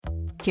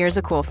Here's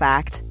a cool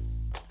fact.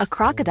 A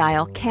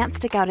crocodile can't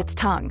stick out its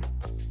tongue.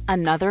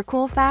 Another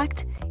cool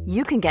fact,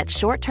 you can get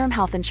short-term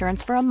health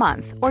insurance for a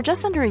month or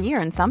just under a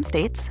year in some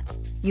states.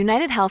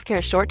 United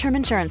Healthcare short-term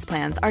insurance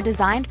plans are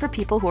designed for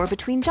people who are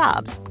between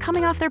jobs,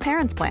 coming off their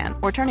parents' plan,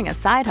 or turning a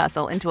side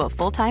hustle into a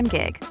full-time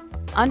gig.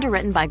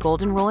 Underwritten by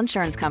Golden Rule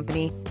Insurance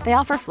Company, they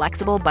offer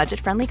flexible,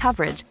 budget-friendly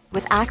coverage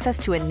with access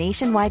to a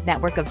nationwide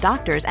network of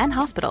doctors and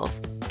hospitals.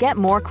 Get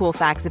more cool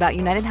facts about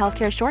United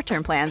Healthcare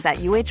short-term plans at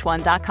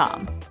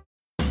uh1.com.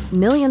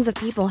 Millions of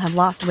people have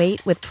lost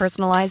weight with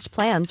personalized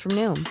plans from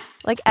Noom.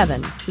 Like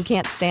Evan, who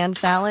can't stand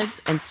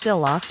salads and still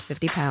lost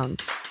 50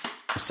 pounds.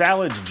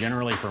 Salads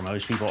generally for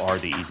most people are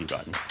the easy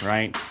button,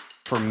 right?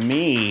 For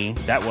me,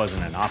 that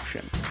wasn't an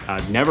option.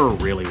 I never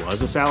really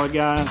was a salad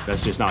guy.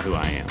 That's just not who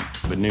I am.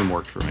 But Noom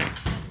worked for me.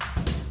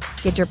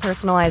 Get your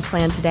personalized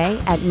plan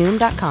today at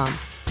Noom.com.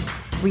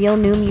 Real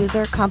Noom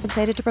user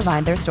compensated to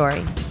provide their story.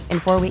 In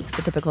 4 weeks,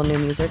 the typical Noom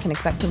user can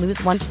expect to lose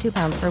 1 to 2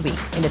 pounds per week.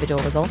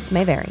 Individual results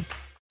may vary.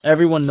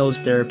 Everyone knows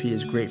therapy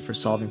is great for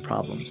solving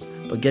problems,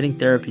 but getting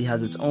therapy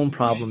has its own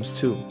problems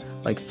too,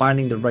 like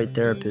finding the right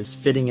therapist,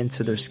 fitting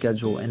into their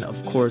schedule, and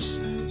of course,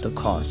 the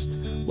cost.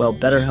 Well,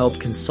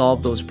 BetterHelp can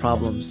solve those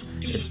problems.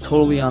 It's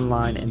totally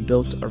online and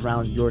built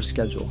around your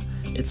schedule.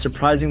 It's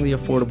surprisingly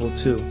affordable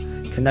too.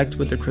 Connect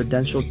with a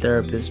credentialed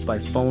therapist by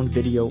phone,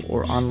 video,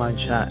 or online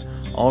chat,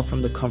 all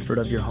from the comfort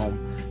of your home.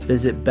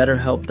 Visit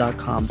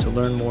BetterHelp.com to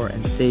learn more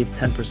and save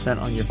 10%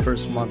 on your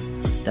first month.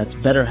 That's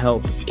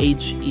BetterHelp,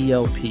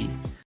 H-E-L-P.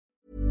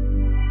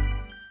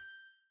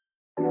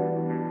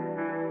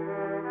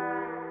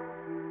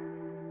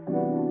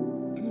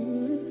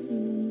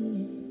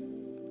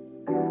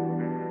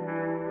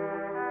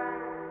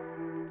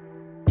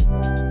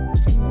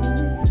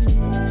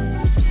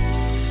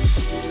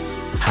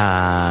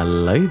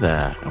 Hello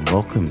there, and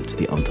welcome to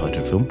the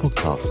Untitled Film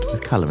Podcast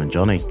with Callum and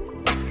Johnny.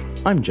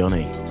 I'm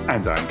Johnny.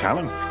 And I'm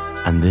Callum.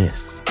 And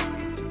this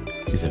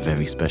is a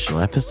very special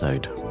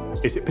episode.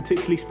 Is it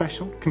particularly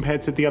special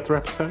compared to the other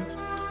episodes?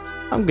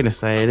 I'm going to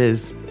say it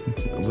is.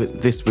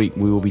 This week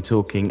we will be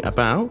talking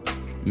about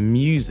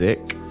music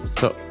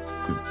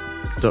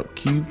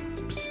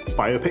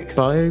Biopics?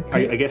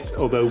 I guess,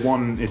 although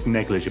one is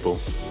negligible,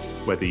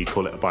 whether you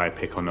call it a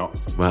biopic or not.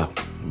 Well,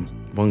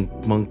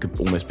 one could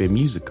almost be a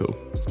musical.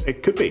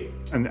 It could be.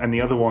 And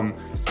the other one,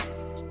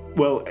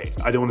 well,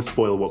 I don't want to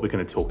spoil what we're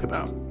going to talk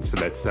about, so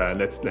let's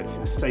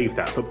save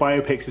that. But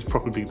biopics is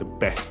probably the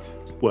best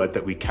word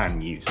that we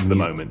can use for the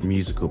moment.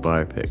 Musical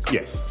biopics.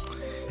 Yes.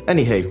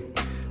 Anywho,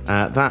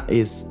 that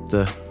is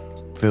the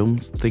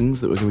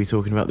things that we're going to be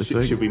talking about this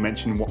week. Should we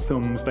mention what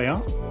films they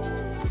are?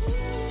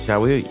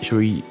 Shall we? Should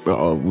we?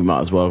 Oh, we might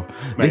as well.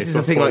 This is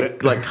the thing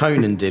like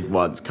Conan did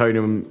once.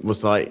 Conan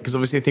was like, because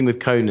obviously the thing with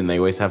Conan, they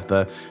always have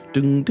the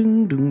dung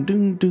dung dung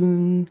dung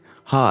dung.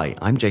 Hi,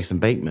 I'm Jason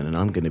Bateman, and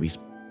I'm going to be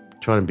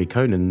trying to be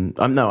Conan.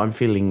 I'm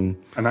feeling...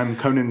 And I'm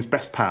Conan's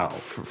best pal.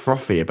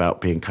 Frothy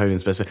about being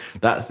Conan's best pal.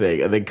 That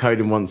thing. And then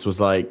Conan once was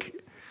like,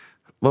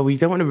 well, we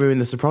don't want to ruin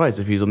the surprise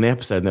if he was on the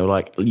episode. And they were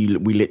like, we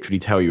literally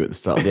tell you at the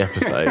start of the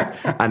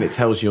episode, and it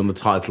tells you on the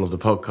title of the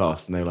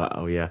podcast. And they were like,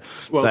 oh, yeah.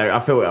 Well, so I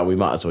feel we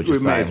might as well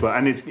just say. We might as well.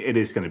 And it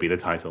is going to be the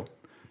title.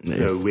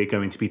 So we're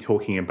going to be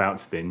talking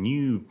about the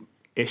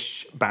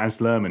new-ish Baz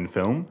Luhrmann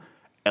film,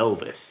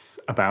 Elvis,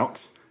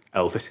 about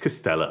Elvis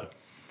Costello.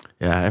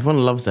 Yeah,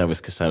 everyone loves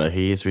Elvis Costello.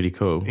 He is really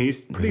cool.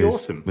 He's pretty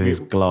awesome. With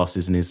his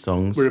glasses and his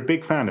songs. We're a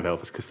big fan of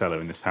Elvis Costello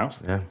in this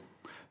house. Yeah.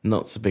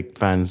 Not so big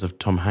fans of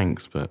Tom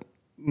Hanks, but...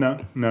 No.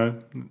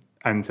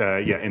 And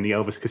in the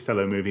Elvis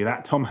Costello movie,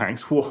 that Tom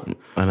Hanks, whoa.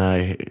 I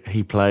know,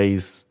 he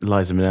plays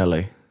Liza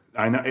Minnelli.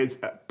 I know, it's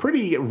a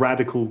pretty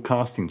radical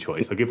casting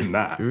choice, I'll give him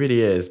that. It really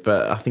is,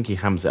 but I think he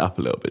hams it up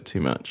a little bit too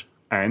much.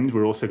 And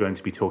we're also going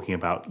to be talking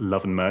about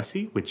Love and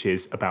Mercy, which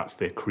is about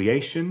the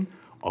creation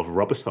of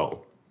Rubber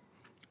Soul.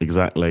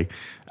 Exactly.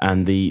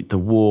 And the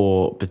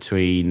war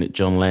between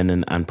John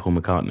Lennon and Paul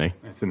McCartney.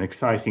 It's an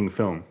exciting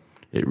film.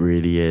 It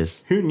really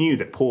is. Who knew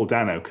that Paul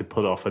Dano could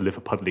pull off a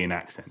Liverpudlian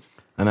accent?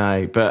 I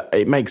know, but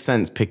it makes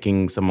sense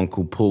picking someone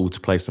called Paul to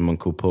play someone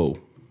called Paul.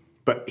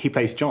 But he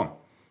plays John.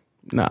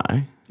 No.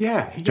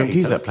 Yeah. John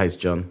Cusack plays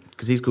John,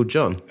 because he's called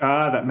John.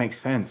 Ah, that makes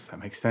sense.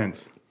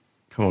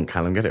 Come on,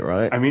 Callum, get it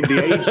right. I mean,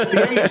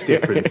 the age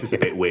difference is a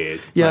bit weird.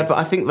 Yeah, but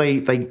I think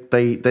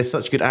they're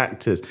such good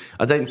actors.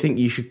 I don't think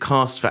you should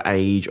cast for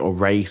age or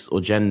race or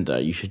gender.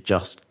 You should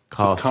just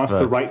cast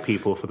the right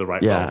people for the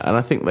right roles. Yeah, and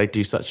I think they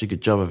do such a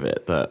good job of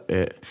it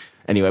that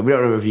anyway, we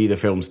don't want to review the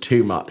films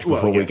too much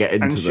before we get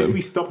into them. And should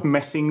we stop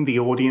messing the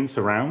audience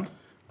around?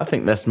 I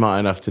think they're smart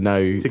enough to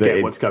know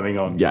get what's going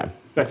on. Yeah.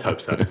 Let's hope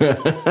so.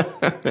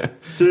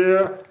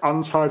 Dear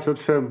Untitled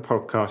Film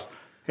Podcast,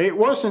 it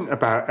wasn't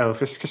about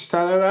Elvis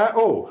Costello at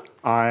all.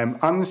 I'm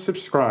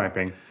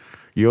unsubscribing.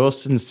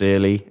 Yours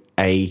sincerely,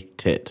 A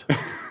Tit.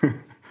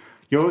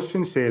 Yours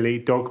sincerely,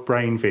 Dog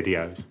Brain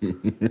Videos.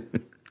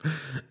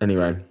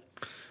 Anyway,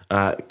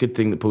 good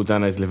thing that Paul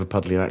Dano's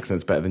Liverpudlian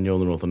accent's better than your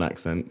Northern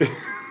accent.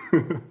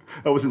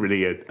 That wasn't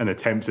really an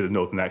attempt at a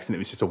northern accent. It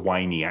was just a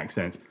whiny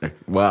accent.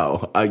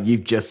 Well,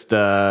 you've just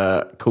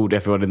called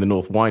everyone in the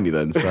north whiny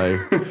then, so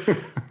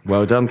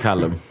well done,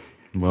 Callum.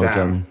 Well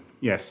done.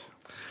 Yes.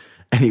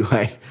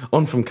 Anyway,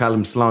 on from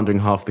Callum slandering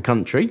half the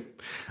country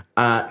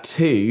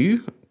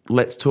to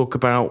let's talk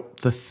about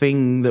the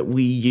thing that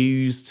we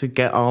use to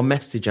get our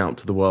message out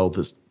to the world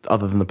that's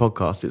other than the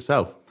podcast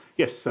itself.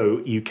 Yes,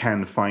 so you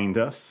can find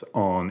us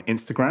on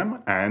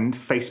Instagram and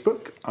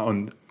Facebook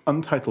on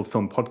Untitled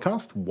Film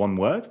Podcast, one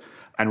word,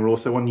 and we're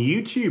also on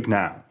YouTube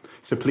now.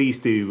 So please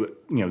do,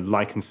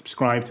 like and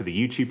subscribe to the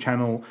YouTube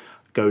channel.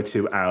 Go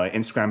to our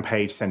Instagram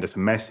page, send us a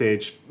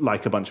message,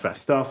 like a bunch of our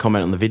stuff.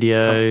 Comment on the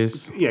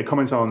videos.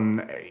 Comment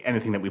on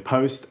anything that we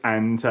post.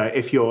 And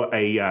if you're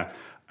a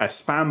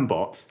spam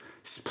bot,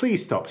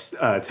 please stop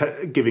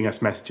giving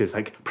us messages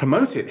like,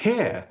 promote it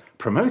here.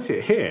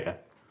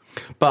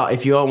 But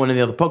if you are one of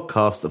the other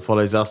podcasts that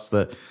follows us,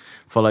 that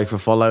follow for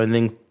following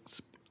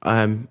things,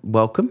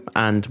 welcome.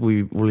 And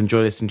we will enjoy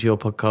listening to your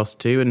podcast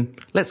too. And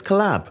let's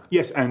collab.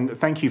 Yes, and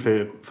thank you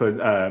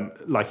for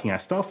liking our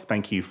stuff.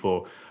 Thank you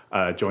for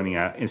joining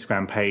our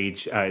Instagram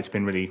page. It's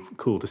been really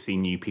cool to see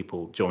new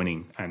people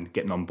joining and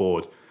getting on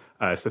board.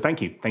 So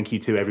thank you. Thank you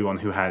to everyone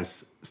who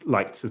has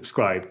liked,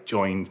 subscribed,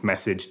 joined,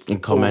 messaged.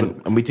 And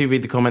comment. And we do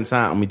read the comments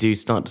out and we do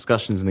start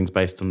discussions and things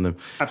based on them.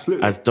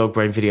 Absolutely. As Dog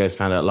Brain Videos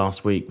found out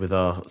last week with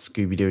our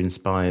Scooby-Doo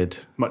inspired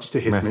much to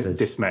his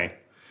dismay.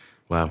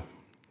 Wow.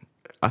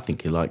 I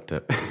think he liked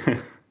it.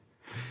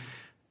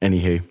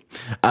 Anywho.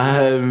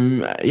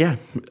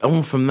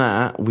 On from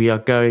that, we are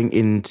going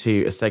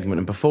into a segment.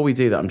 And before we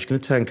do that, I'm just going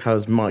to turn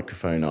Callum's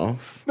microphone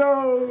off.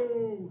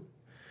 No!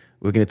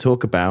 We're going to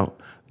talk about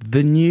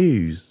the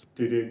news.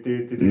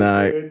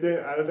 No.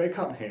 They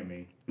can't hear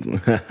me.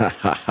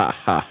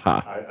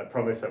 I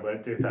promise I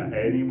won't do that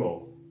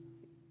anymore.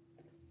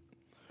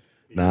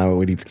 No,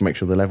 we need to make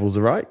sure the levels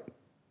are right.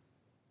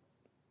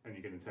 And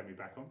you're going to turn me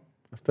back on?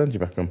 I've turned you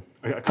back on.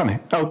 I can't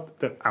hear.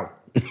 Ow.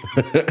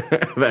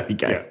 There we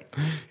go. Yeah.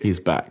 He's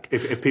back.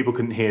 If people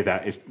couldn't hear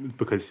that, it's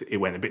because it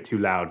went a bit too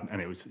loud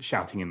and it was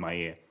shouting in my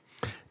ear.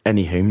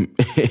 Anywho,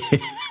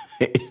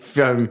 if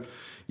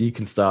you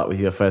can start with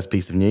your first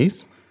piece of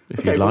news,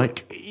 if you'd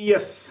like. Well,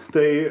 yes.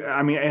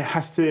 It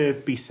has to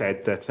be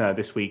said that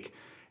this week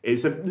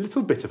is a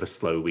little bit of a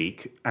slow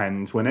week.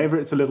 And whenever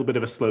it's a little bit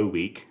of a slow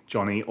week,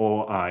 Johnny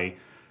or I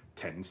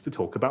tends to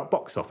talk about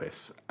box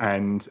office.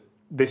 And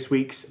this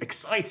week's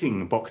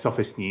exciting box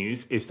office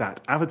news is that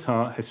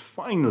Avatar has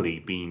finally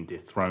been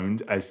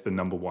dethroned as the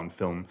number one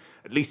film,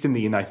 at least in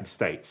the United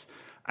States.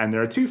 And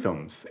there are two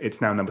films.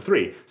 It's now number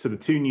 3. So the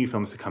two new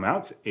films to come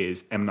out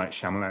is M. Night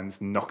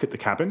Shyamalan's Knock at the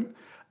Cabin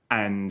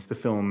and the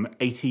film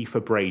 80 for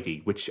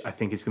Brady, which I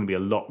think is going to be a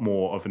lot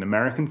more of an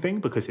American thing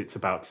because it's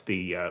about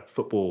the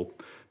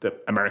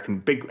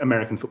big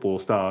American football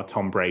star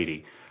Tom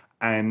Brady.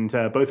 And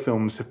both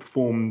films have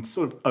performed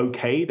sort of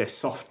okay. They're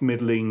soft,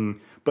 middling,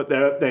 but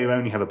they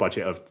only have a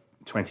budget of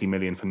 $20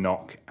 million for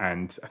Knock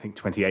and I think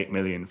 $28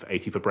 million for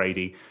 80 for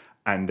Brady.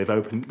 And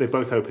they've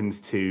both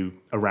opened to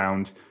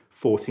around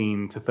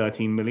 14 to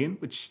 13 million,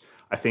 which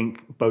I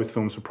think both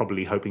films were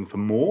probably hoping for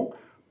more.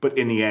 But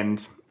in the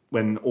end,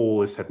 when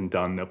all is said and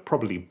done, they'll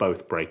probably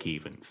both break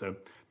even. So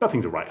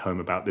nothing to write home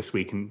about this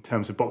week in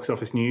terms of box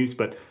office news,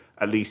 but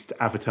at least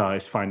Avatar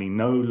is finally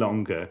no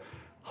longer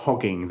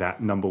hogging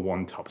that number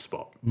one top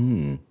spot.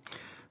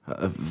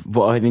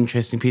 What an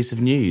interesting piece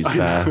of news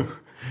there.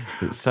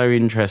 It's so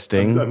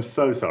interesting. I'm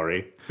so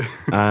sorry.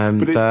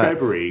 But it's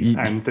February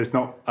and there's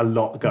not a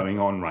lot going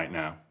on right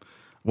now.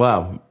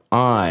 Well,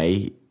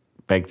 I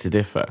beg to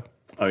differ.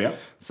 Oh, yeah?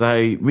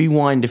 So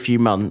rewind a few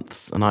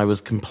months and I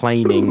was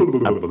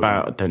complaining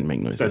about... Don't make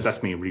noises.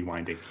 That's me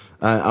rewinding.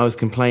 I was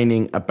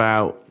complaining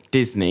about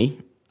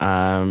Disney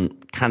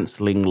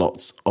cancelling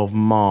lots of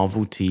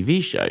Marvel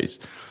TV shows.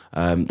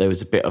 There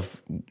was a bit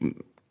of...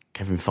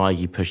 Kevin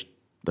Feige pushed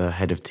the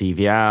head of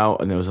TV out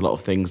and there was a lot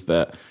of things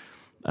that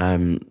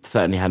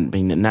certainly hadn't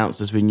been announced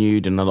as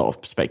renewed and a lot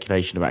of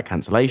speculation about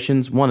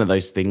cancellations. One of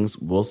those things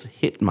was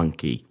Hit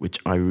Monkey, which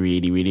I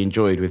really, really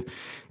enjoyed, with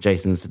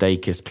Jason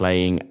Sudeikis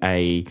playing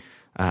a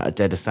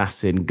dead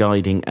assassin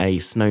guiding a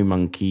snow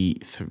monkey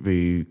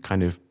through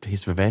kind of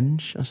his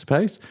revenge, I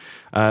suppose.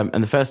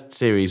 And the first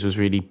series was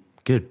really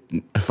good,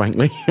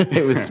 frankly.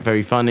 It was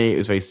very funny, it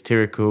was very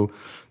satirical,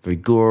 very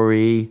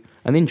gory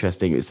and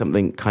interesting. It was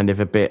something kind of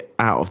a bit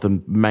out of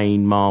the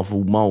main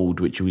Marvel mould,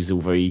 which was all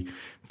very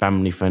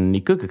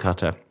family-friendly cookie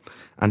cutter.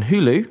 And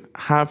Hulu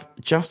have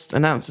just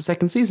announced a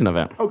second season of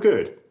it. Oh,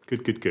 good.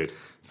 Good.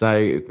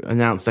 So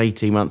announced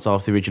 18 months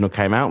after the original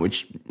came out,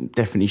 which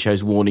definitely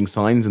shows warning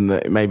signs and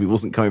that it maybe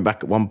wasn't coming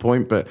back at one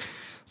point, but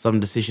some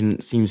decision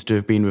seems to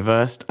have been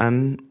reversed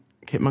and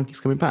Hit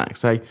Monkey's coming back.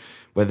 So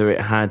whether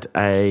it had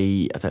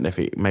I don't know if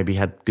it maybe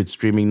had good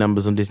streaming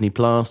numbers on Disney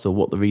Plus or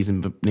what the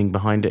reasoning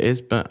behind it is,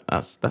 but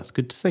that's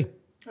good to see.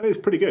 That is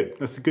pretty good.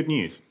 That's good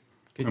news.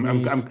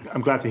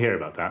 I'm glad to hear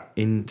about that.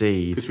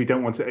 Indeed. Because we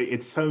don't want to...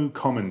 It's so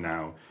common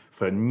now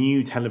for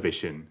new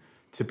television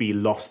to be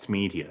lost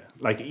media.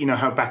 Like, you know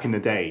how back in the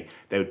day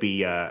there would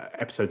be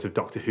episodes of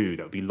Doctor Who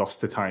that would be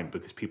lost to time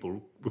because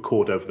people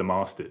record over the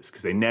masters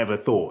because they never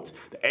thought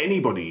that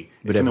anybody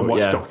is going to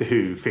watch Doctor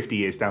Who 50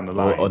 years down the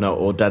line.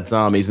 Or Dad's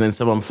Armies, and then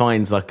someone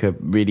finds like a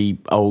really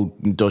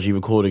old, dodgy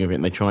recording of it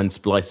and they try and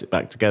splice it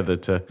back together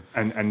to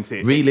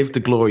relive the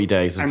glory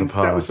days of the past.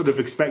 And that was sort of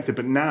expected,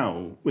 but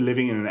now we're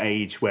living in an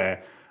age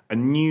where a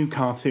new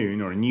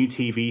cartoon or a new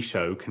TV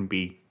show can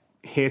be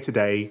here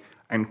today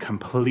and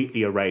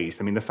completely erased.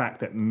 I mean, the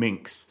fact that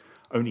Minx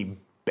only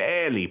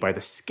barely, by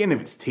the skin of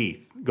its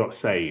teeth, got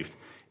saved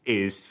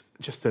is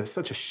just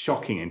such a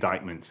shocking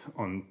indictment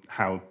on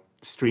how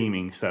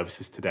streaming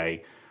services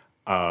today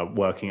are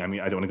working. I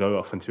mean, I don't want to go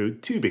off into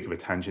too big of a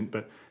tangent,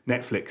 but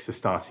Netflix are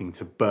starting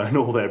to burn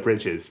all their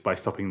bridges by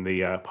stopping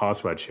the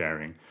password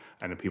sharing,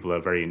 and people are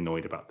very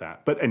annoyed about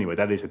that. But anyway,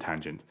 that is a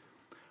tangent.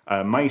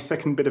 My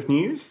second bit of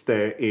news,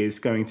 there is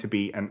going to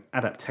be an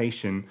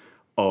adaptation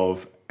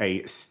of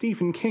a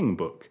Stephen King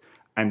book,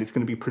 and it's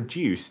going to be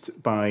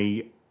produced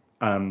by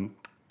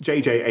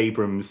J.J.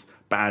 Abrams'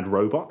 Bad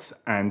Robot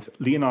and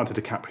Leonardo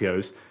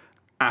DiCaprio's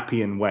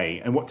Appian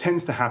Way. And what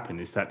tends to happen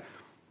is that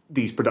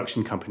these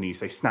production companies,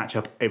 they snatch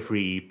up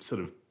every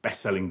sort of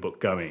best-selling book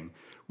going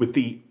with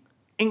the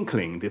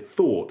inkling, the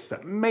thoughts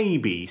that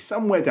maybe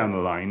somewhere down the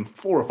line,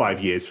 4 or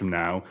 5 years from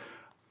now,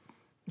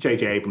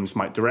 J.J. Abrams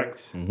might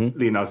direct,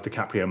 Leonardo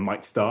DiCaprio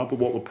might star, but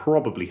what will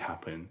probably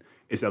happen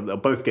is that they'll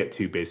both get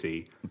too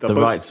busy. The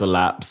rights will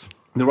lapse.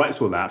 The rights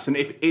will lapse, and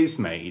if it is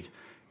made,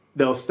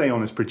 they'll stay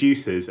on as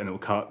producers, and it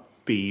will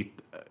be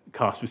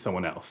cast with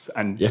someone else.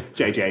 And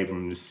J.J.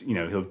 Abrams, you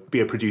know, he'll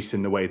be a producer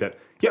in the way that,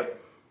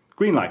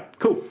 green light,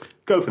 cool,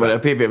 go for that. Well,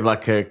 it'll be a bit of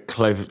like a 10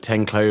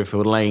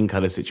 Cloverfield Lane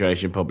kind of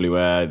situation, probably,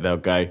 where they'll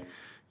go,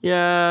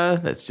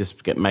 let's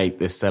just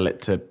sell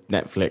it to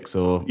Netflix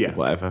or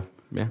whatever.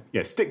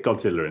 Yeah, stick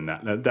Godzilla in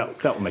that.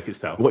 That will make it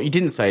sell. What you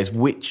didn't say is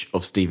which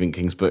of Stephen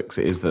King's books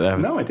it is that they're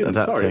No, I didn't.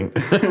 adapting.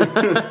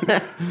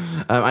 Sorry.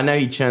 I know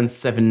he churns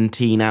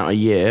 17 out a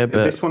year,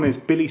 but this one is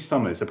Billy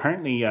Summers.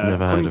 Apparently,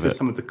 according to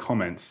some of the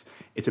comments,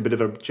 it's a bit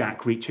of a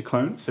Jack Reacher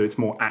clone, so it's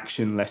more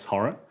action, less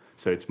horror.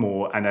 So it's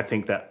more, and I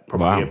think that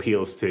probably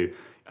appeals to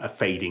a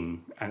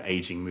fading and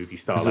aging movie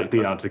star like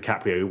Leonardo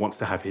DiCaprio, who wants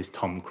to have his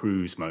Tom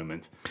Cruise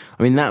moment.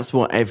 I mean, that's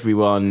what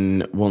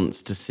everyone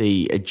wants to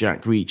see, a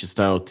Jack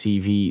Reacher-style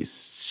TV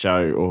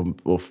show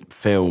or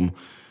film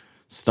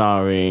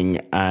starring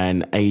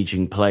an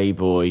aging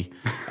playboy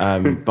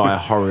by a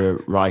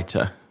horror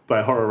writer. By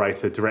a horror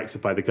writer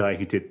directed by the guy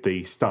who did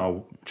the Star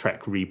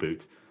Trek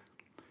reboot.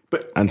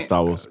 And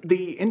Star Wars.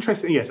 And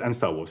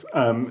Star Wars.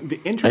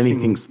 The interesting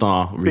anything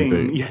Star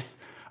reboot.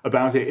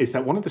 About it is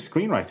that one of the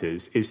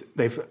screenwriters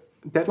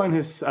Deadline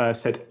has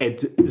said Ed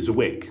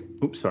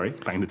Zwick. Oops, sorry,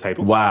 banging the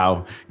table.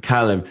 Wow,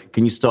 Callum,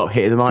 can you stop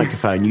hitting the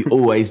microphone? You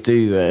always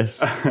do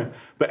this.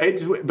 But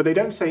they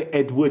don't say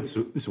Edward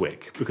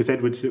Zwick, because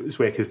Edward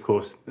Zwick, of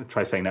course,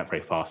 try saying that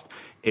very fast,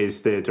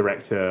 is the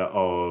director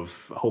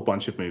of a whole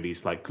bunch of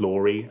movies like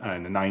Glory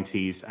in the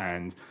 90s,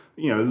 and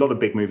a lot of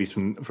big movies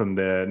from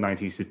the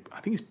 90s. I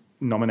think he's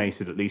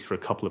nominated at least for a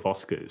couple of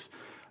Oscars.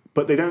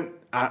 But they don't.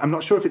 I'm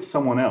not sure if it's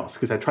someone else,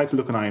 because I tried to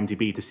look on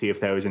IMDb to see if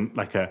there was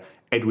like a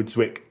Ed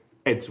Zwick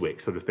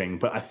sort of thing.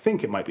 But I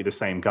think it might be the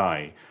same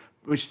guy,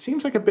 which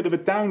seems like a bit of a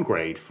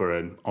downgrade for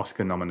an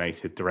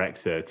Oscar-nominated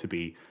director to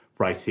be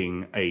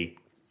writing a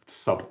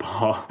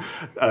subpar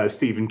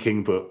Stephen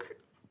King book,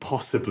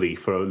 possibly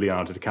for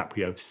Leonardo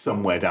DiCaprio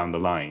somewhere down the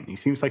line. He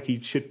seems like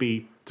he should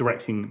be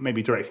directing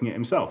it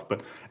himself.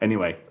 But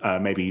anyway,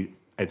 maybe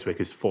Ed Zwick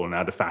has fallen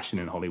out of fashion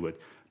in Hollywood.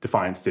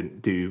 Defiance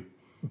didn't do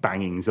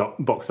banging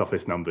box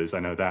office numbers, I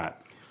know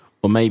that.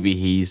 Or maybe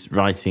he's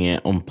writing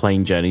it on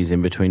plane journeys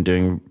in between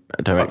doing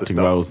directing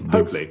roles.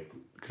 Hopefully,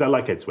 because I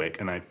like Ed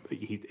Zwick, and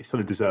he sort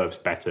of deserves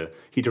better.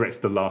 He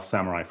directed The Last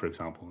Samurai, for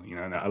example.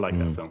 And I like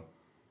that film.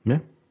 Yeah,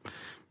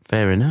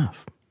 fair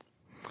enough.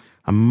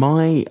 And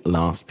my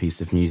last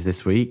piece of news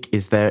this week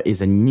is there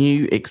is a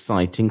new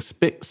exciting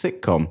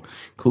sitcom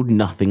called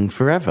Nothing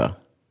Forever.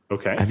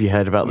 Okay. Have you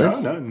heard about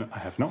this? No, I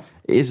have not.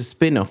 It is a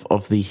spin-off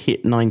of the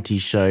hit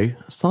 90s show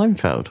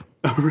Seinfeld.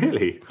 Oh,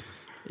 really?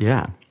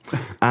 Yeah.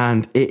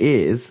 And it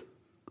is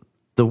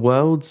the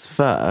world's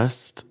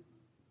first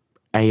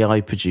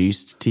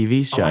AI-produced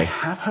TV show. Oh, I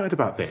have heard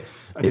about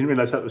this. I didn't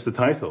realise that was the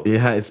title.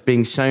 Yeah, it's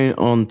being shown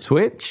on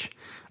Twitch,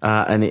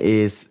 and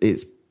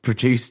it's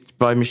produced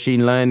by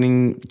machine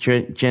learning,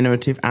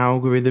 generative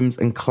algorithms,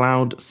 and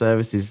cloud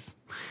services.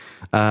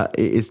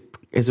 It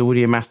has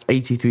already amassed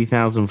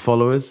 83,000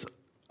 followers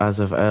as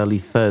of early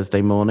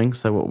Thursday morning.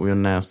 So what we're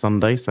on now,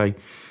 Sunday. So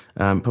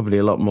probably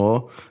a lot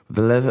more,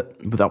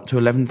 with up to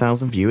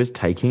 11,000 viewers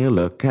taking a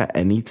look at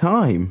any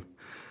time.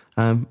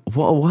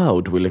 What a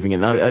world we're living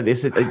in.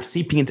 It's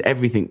seeping into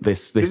everything,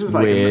 this is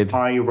weird...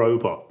 like an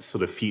iRobot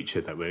sort of future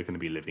that we're going to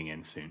be living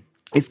in soon.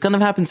 It's kind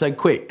of happened so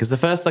quick, because the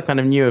first I kind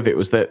of knew of it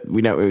was that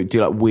we would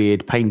do like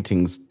weird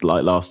paintings.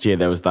 Like last year,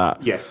 there was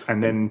that. Yes,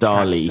 and then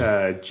DALL-E.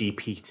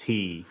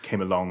 GPT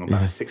came along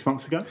about 6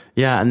 months ago.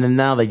 Yeah, and then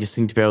now they just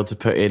seem to be able to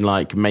put in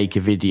like make a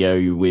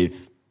video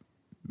with,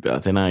 I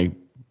don't know,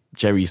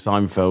 Jerry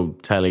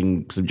Seinfeld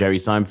telling some Jerry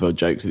Seinfeld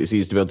jokes, and it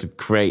seems to be able to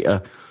create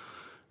a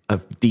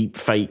deep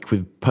fake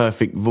with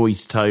perfect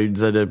voice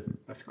tones and a...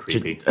 That's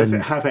creepy. Does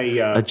it have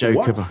a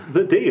joke what's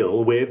the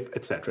deal with,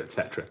 etc.,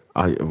 etc.?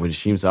 I would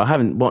assume so. I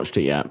haven't watched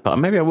it yet, but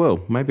maybe I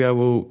will. Maybe I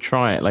will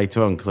try it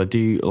later on, because I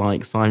do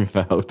like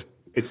Seinfeld.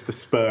 It's the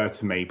spur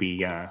to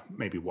maybe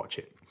watch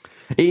it.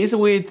 It is a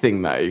weird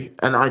thing, though,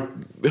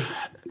 and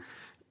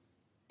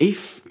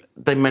if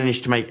they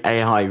manage to make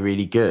AI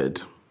really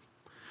good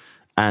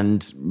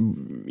and,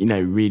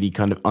 really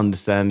kind of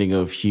understanding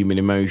of human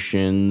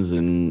emotions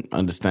and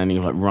understanding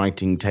of like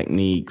writing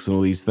techniques and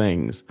all these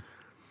things,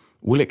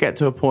 will it get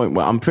to a point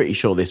where, I'm pretty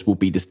sure this will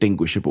be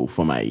distinguishable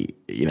from a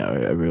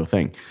real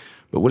thing,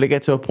 but will it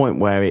get to a point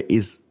where it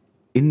is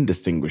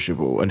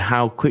indistinguishable, and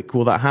how quick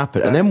will that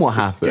happen? And then what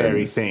happens?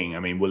 Scary thing. I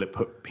mean, will it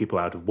put people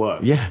out of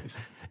work? Yeah.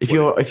 If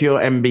you're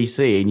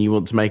NBC and you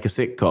want to make a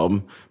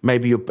sitcom,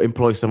 maybe you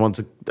employ someone,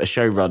 a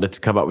showrunner, to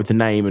come up with the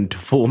name and to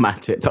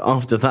format it. But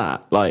after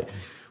that,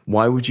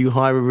 why would you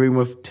hire a room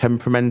of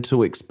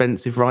temperamental,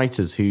 expensive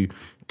writers who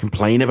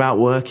complain about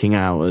working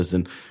hours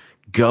and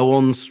go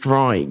on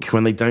strike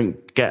when they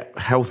don't get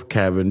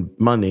healthcare and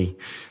money,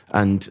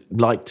 and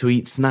like to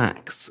eat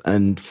snacks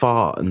and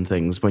fart and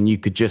things, when you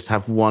could just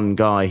have one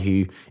guy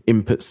who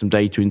inputs some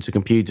data into a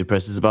computer,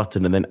 presses a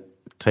button, and then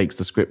takes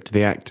the script to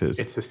the actors?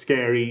 It's a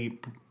scary,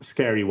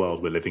 scary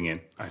world we're living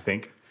in, I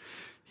think.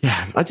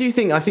 Yeah, I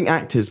think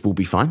actors will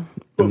be fine.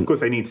 Well, of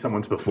course, they need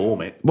someone to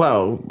perform it.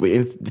 Well,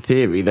 in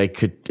theory,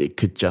 it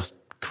could just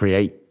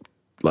create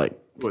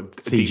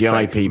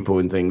CGI people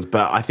and things,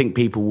 but I think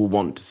people will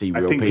want to see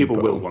real people. I think people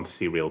will want to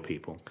see real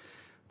people.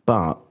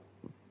 But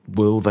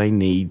will they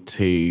need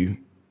to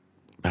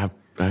have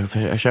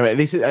a show?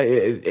 This is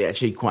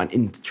actually quite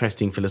an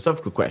interesting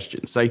philosophical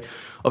question. So,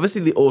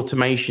 obviously, the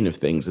automation of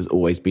things has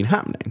always been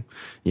happening.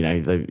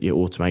 The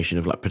automation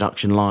of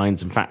production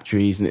lines and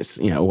factories, and it's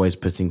always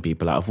putting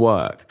people out of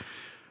work.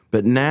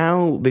 But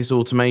now this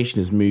automation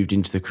has moved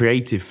into the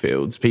creative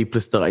fields. People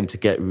are starting to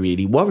get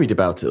really worried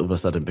about it all of a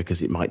sudden,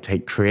 because it might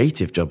take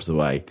creative jobs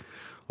away.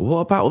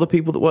 What about all the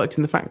people that worked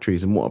in the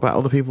factories, and what about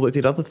all the people that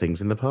did other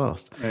things in the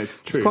past?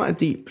 It's true. It's quite a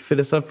deep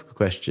philosophical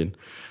question.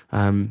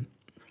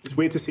 It's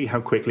weird to see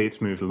how quickly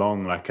it's moved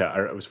along.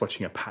 I was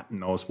watching a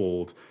Patton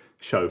Oswalt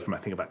show from, I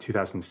think, about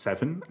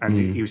 2007,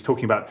 and he was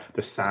talking about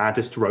the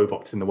saddest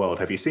robots in the world.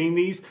 Have you seen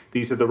these?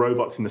 These are the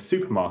robots in the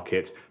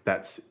supermarket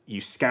that you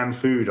scan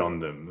food on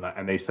them,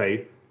 and they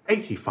say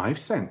 85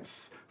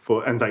 cents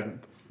for, and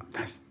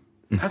that's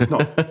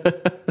not,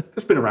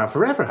 that's been around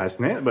forever,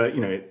 hasn't it? But,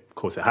 of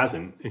course it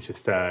hasn't. It's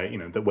just,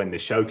 that when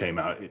this show came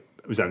out, it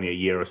was only a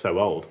year or so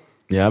old.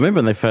 Yeah, I remember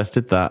when they first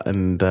did that,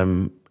 and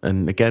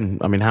again,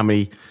 I mean, how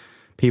many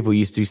people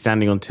used to be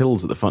standing on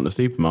tills at the front of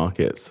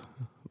supermarkets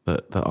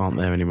that aren't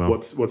there anymore?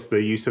 What's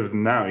the use of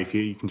them now if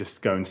you can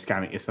just go and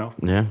scan it yourself?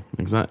 Yeah,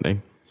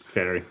 exactly.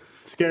 Scary.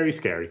 Scary,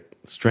 scary.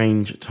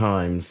 Strange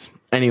times.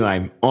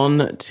 Anyway,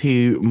 on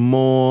to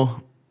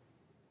more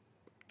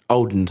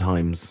olden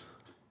times.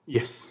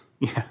 Yes.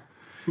 Yeah.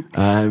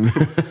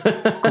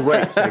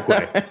 Great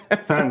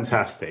segue.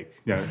 Fantastic.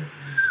 There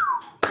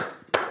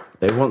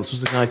once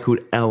was a guy called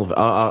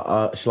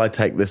Elvis. Shall I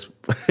take this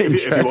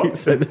if you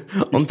want.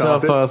 Onto our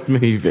first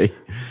movie.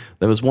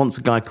 There was once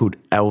a guy called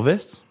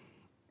Elvis.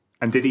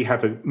 And did he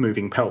have a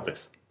moving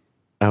pelvis?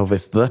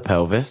 Elvis the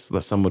Pelvis,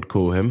 that some would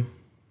call him.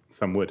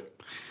 Some would.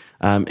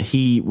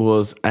 He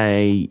was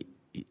a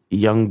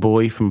young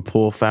boy from a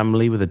poor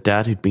family with a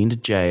dad who'd been to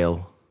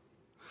jail.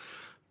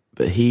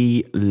 But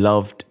he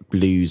loved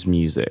blues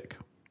music.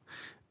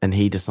 And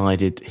he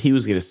decided he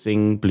was going to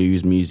sing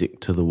blues music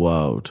to the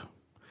world.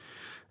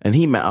 And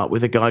he met up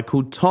with a guy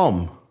called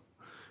Tom.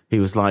 He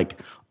was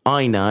like,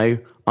 I know,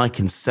 I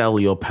can sell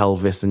your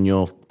pelvis and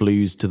your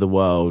blues to the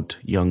world,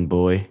 young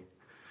boy.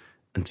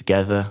 And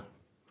together,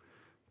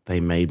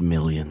 they made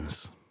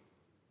millions.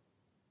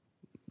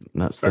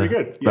 That's very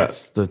good.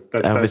 Yes. That's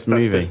Elvis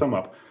movie. That's the sum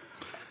up.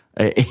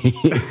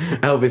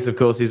 Elvis, of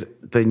course, is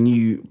the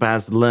new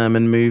Baz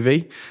Luhrmann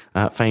movie,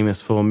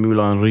 famous for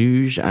Moulin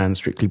Rouge and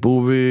Strictly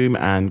Ballroom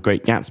and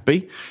Great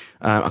Gatsby.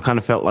 I kind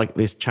of felt like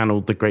this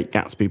channeled The Great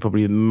Gatsby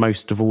probably the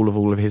most of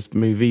all of his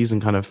movies,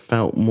 and kind of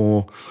felt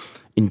more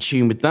in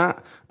tune with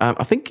that.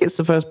 I think it's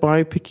the first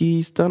biopic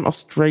he's done.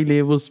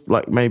 Australia was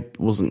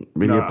wasn't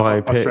really a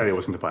biopic. Australia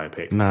wasn't a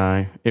biopic.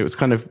 No, it was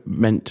kind of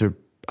meant to,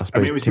 I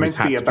suppose, it was meant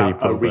to be about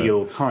people, a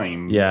real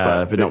time.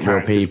 Yeah, but not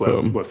real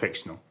people. Were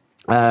fictional.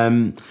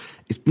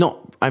 It's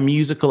not a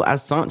musical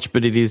as such,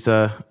 but it is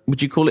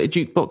would you call it a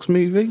jukebox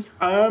movie?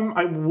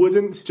 I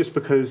wouldn't, just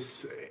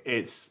because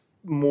it's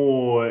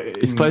more...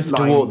 It's closer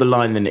to Walk the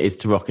Line than it is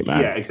to Rocket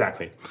Man. Yeah,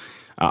 exactly.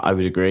 I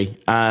would agree.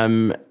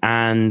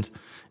 And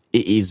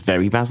it is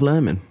very Baz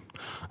Luhrmann.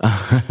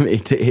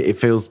 It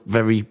feels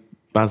very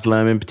Baz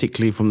Luhrmann,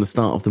 particularly from the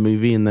start of the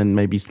movie, and then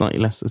maybe slightly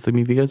less as the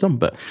movie goes on.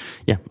 But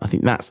yeah, I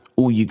think that's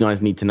all you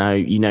guys need to know.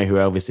 You know who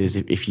Elvis is.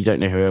 If you don't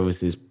know who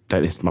Elvis is,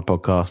 don't listen to my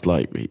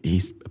podcast.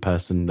 He's a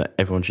person that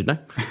everyone should know.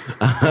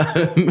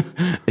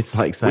 It's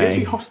like saying...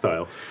 Weirdly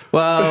hostile.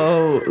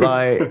 Well,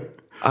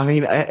 I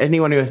mean,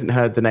 anyone who hasn't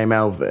heard the name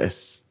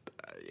Elvis,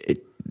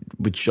 it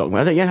would shock me.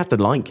 I don't. You have to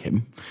like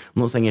him.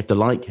 I'm not saying you have to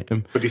like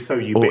him, but he's so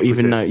ubiquitous. Or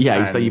even know,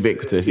 he's so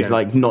ubiquitous. It's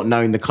like not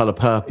knowing the colour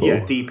purple.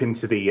 Yeah, deep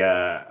into the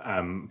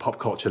pop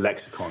culture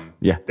lexicon.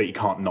 Yeah, that you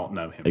can't not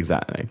know him.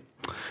 Exactly.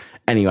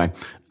 Anyway,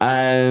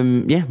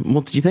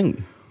 what did you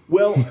think?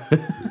 Well,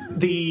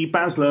 the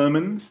Baz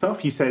Luhrmann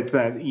stuff, you said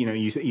that,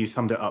 you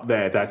summed it up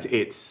there, that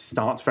it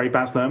starts very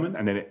Baz Luhrmann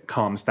and then it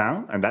calms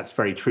down. And that's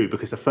very true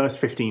because the first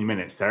 15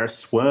 minutes, there are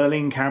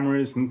swirling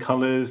cameras and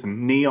colours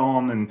and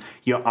neon and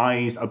your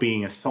eyes are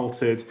being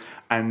assaulted.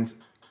 And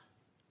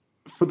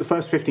for the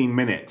first 15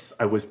 minutes,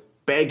 I was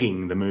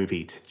begging the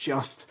movie to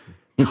just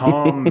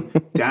calm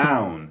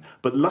down.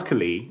 But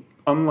luckily,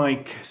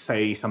 unlike,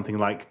 say, something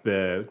like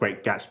The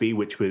Great Gatsby,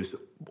 which was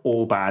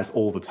all Baz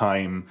all the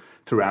time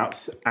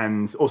throughout,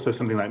 and also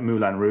something like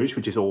Moulin Rouge,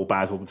 which is all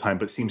Baz all the time,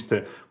 but seems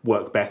to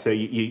work better.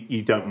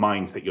 You don't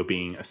mind that you're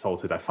being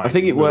assaulted, I find. I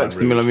think it works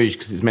in Moulin Rouge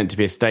because it's meant to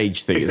be a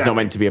stage thing. Exactly. It's not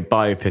meant to be a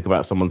biopic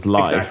about someone's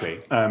life. Exactly.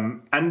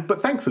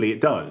 But thankfully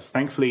it does.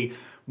 Thankfully,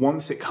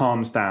 once it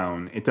calms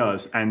down, it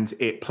does, and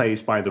it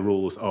plays by the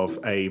rules of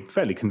a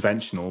fairly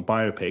conventional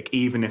biopic,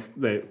 even if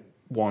the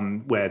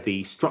one where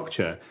the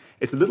structure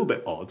is a little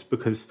bit odd,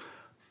 because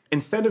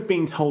instead of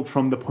being told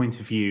from the point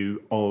of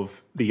view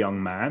of the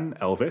young man,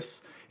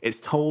 Elvis, it's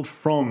told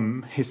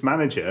from his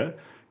manager,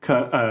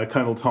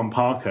 Colonel Tom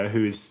Parker,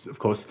 who is, of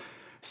course,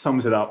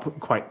 sums it up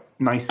quite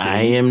nicely.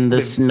 I am the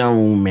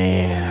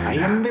snowman. I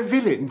am the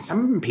villain.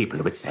 Some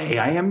people would say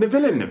I am the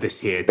villain of this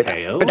here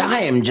tale. But I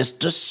am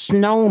just a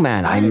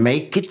snowman. I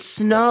make it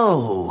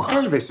snow.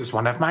 Elvis is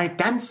one of my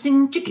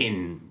dancing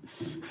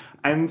chickens.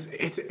 And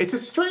it's a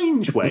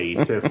strange way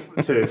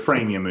to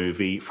frame your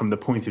movie from the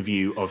point of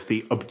view of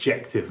the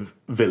objective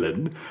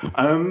villain.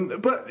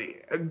 But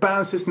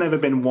Baz has never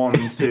been one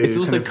to... It's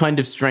also kind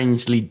of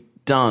strangely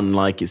done.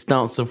 Like, it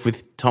starts off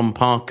with Tom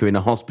Parker in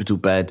a hospital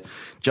bed,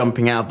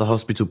 jumping out of the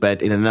hospital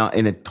bed in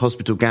a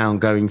hospital gown,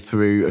 going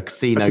through a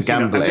casino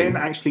gambling. And then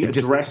actually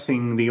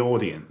addressing the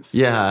audience.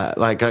 Yeah,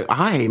 like,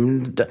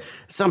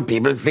 some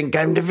people think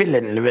I'm the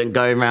villain,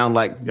 going around,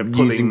 like,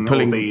 pulling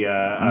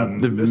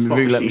the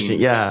roulette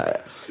machine.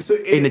 Yeah, so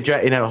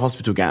in a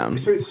hospital gown.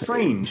 So it's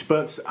strange,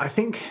 but I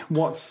think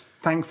what's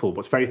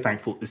very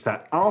thankful, is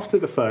that after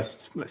the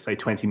first, let's say,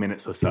 20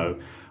 minutes or so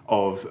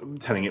of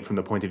telling it from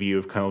the point of view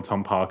of Colonel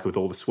Tom Parker with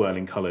all the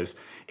swirling colours,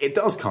 it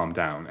does calm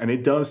down and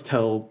it does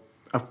tell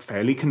a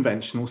fairly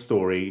conventional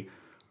story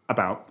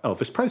about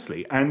Elvis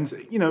Presley. And,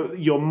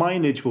 your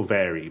mileage will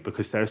vary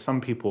because there are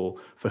some people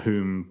for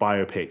whom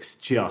biopics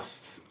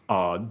just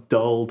are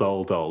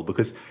dull,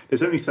 because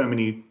there's only so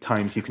many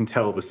times you can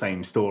tell the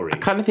same story. I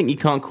kind of think you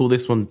can't call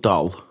this one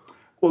dull.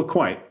 Well,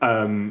 quite.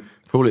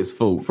 For all its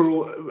faults.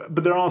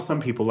 But there are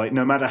some people, like,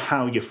 no matter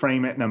how you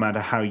frame it, no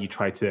matter how you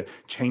try to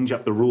change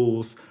up the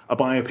rules, a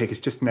biopic is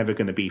just never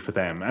going to be for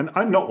them. And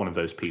I'm not one of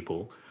those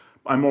people.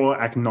 I'm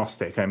more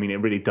agnostic. I mean, it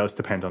really does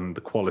depend on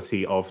the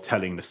quality of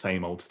telling the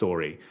same old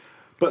story.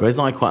 But whereas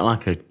I quite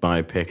like a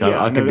biopic.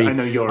 Yeah,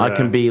 I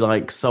can be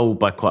like sold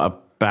by quite a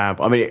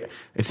bad... I mean,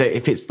 if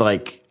it's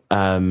like...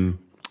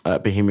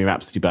 Bohemian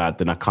Rhapsody bad,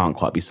 then I can't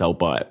quite be sold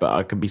by it, but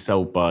I can be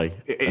sold by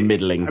a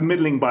middling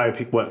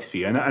biopic works for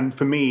you, and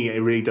for me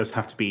it really does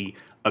have to be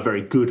a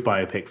very good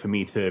biopic for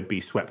me to be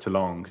swept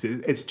along, because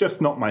it's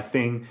just not my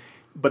thing.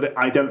 But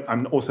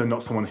I'm also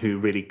not someone who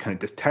really kind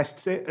of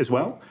detests it as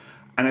well.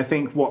 And I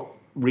think what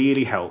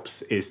really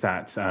helps is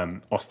that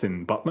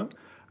Austin Butler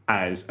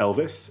as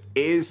Elvis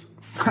is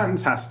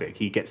fantastic.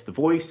 He gets the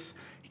voice,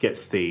 he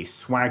gets the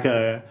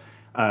swagger.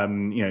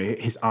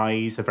 His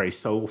eyes are very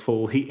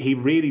soulful. He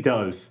really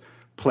does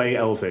play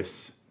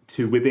Elvis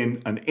to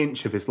within an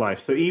inch of his life.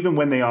 So even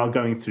when they are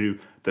going through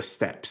the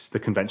steps, the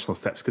conventional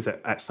steps, because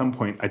at some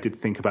point I did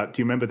think about,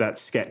 do you remember that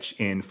sketch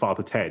in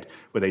Father Ted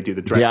where they do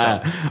the dress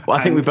up? Yeah, well,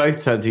 I think we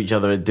both turned to each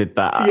other and did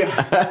that.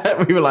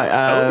 Yeah. We were like...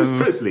 Elvis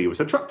Presley was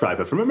a truck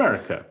driver from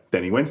America.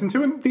 Then he went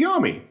into the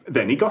army.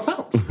 Then he got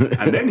out.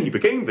 And then he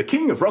became the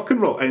king of rock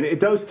and roll. And it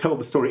does tell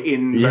the story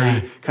in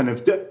very kind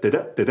of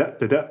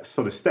da-da-da-da-da-da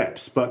sort of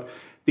steps. But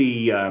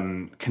the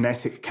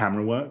kinetic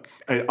camera work,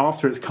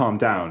 after it's calmed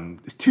down,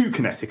 it's too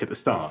kinetic at the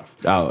start.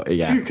 Oh,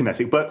 yeah. Too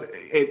kinetic, but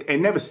it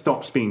never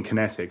stops being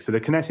kinetic. So the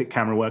kinetic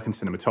camera work and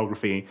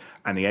cinematography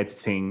and the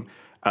editing,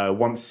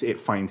 once it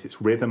finds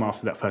its rhythm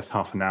after that first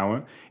half an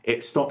hour,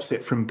 it stops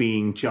it from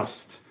being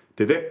just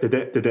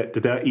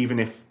da-da-da-da-da-da-da, even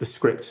if the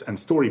script and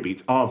story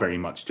beats are very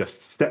much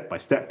just step by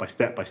step by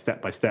step by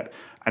step by step.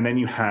 And then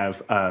you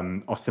have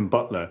Austin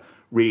Butler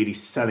really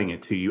selling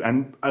it to you.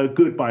 And a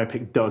good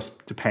biopic does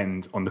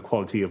depend on the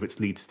quality of its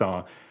lead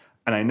star.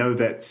 And I know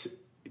that,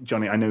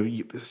 Johnny, I know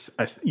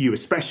you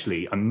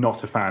especially are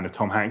not a fan of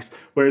Tom Hanks,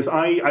 whereas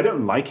I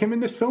don't like him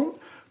in this film,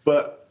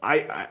 but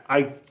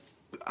I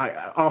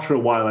after a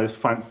while I just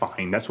find,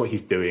 fine, that's what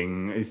he's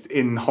doing. He's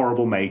in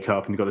horrible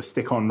makeup and he's got a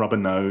stick-on rubber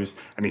nose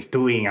and he's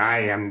doing,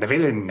 I am the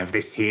villain of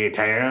this here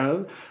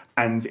tale.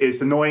 And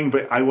it's annoying,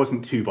 but I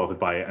wasn't too bothered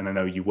by it, and I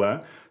know you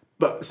were.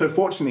 But so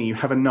fortunately you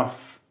have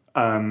enough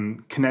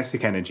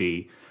kinetic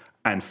energy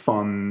and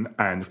fun,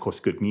 and of course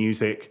good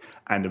music,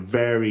 and a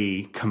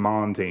very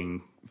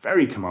commanding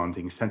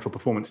central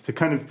performance to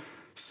kind of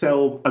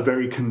sell a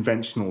very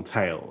conventional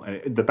tale.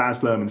 The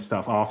Baz Luhrmann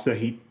stuff, after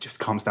he just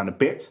calms down a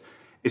bit,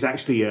 is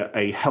actually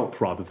a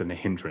help rather than a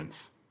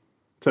hindrance.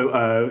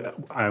 So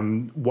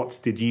what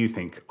did you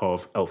think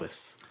of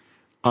Elvis?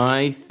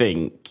 I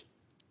think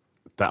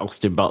that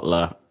Austin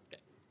Butler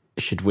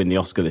should win the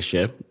Oscar this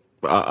year.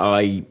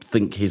 I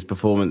think his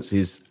performance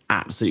is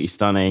absolutely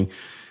stunning.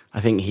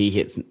 I think he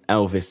hits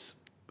Elvis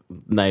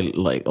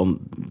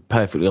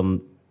perfectly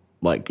on,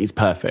 like, it's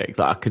perfect.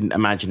 Like, I couldn't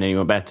imagine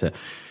anyone better.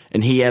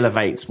 And he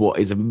elevates what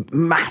is a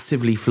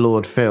massively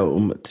flawed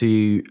film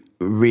to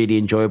a really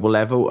enjoyable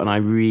level. And I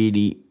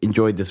really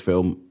enjoyed this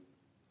film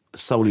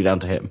solely down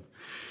to him.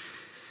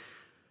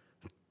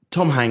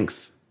 Tom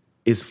Hanks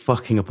is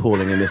fucking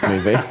appalling in this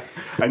movie.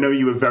 I know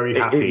you were very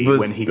happy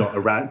when he got 2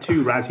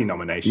 Razzie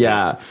nominations.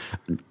 Yeah.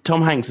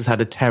 Tom Hanks has had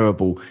a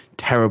terrible,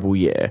 terrible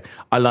year.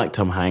 I like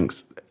Tom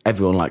Hanks.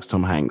 Everyone likes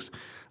Tom Hanks.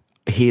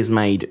 He has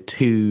made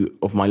 2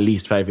 of my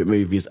least favourite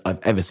movies I've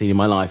ever seen in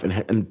my life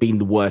and been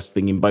the worst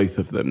thing in both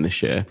of them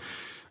this year.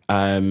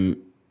 Sorry,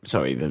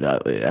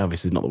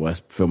 Elvis is not the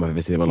worst film I've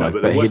ever seen in my life,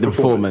 but the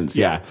performance,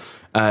 yeah.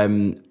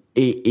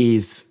 It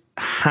is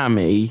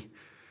hammy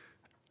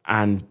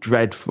and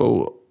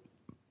dreadful.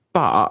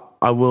 But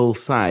I will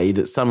say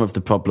that some of the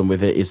problem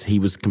with it is he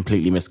was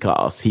completely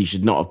miscast. He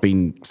should not have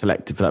been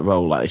selected for that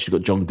role. Like, they should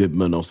have got John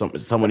Goodman or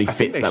someone who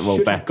fits that role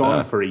better. They should have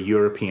gone for a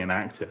European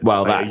actor.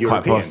 Well, that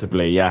quite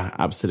possibly, yeah,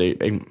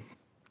 absolutely.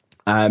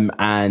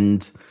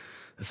 And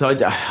so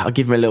I'll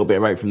give him a little bit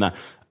of rope from that.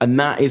 And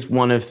that is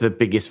one of the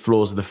biggest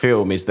flaws of the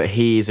film, is that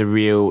he is a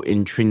real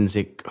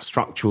intrinsic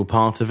structural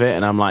part of it.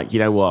 And I'm like, you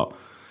know what?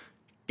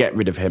 Get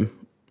rid of him.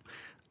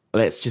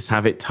 Let's just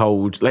have it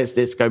told.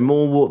 Let's go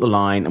more walk the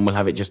line, and we'll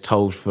have it just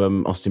told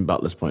from Austin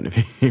Butler's point of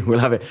view. We'll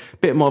have it a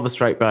bit more of a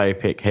straight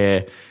biopic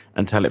here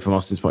and tell it from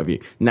Austin's point of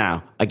view.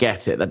 Now, I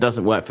get it. That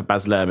doesn't work for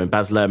Baz Luhrmann.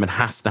 Baz Luhrmann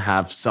has to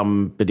have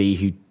somebody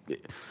who,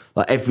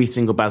 like, every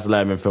single Baz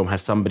Luhrmann film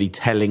has somebody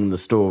telling the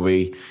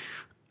story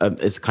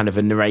as kind of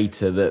a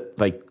narrator that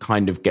they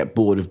kind of get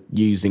bored of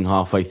using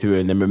halfway through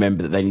and then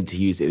remember that they need to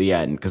use it at the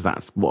end, because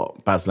that's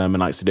what Baz Luhrmann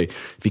likes to do.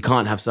 If you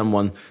can't have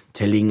someone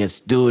telling a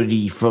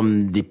story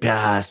from the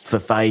past for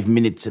 5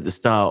 minutes at the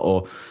start,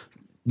 or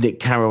Nick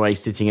Carraway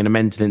sitting in a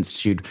mental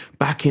institute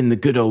back in the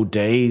good old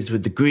days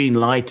with the green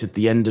light at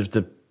the end of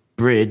the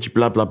bridge,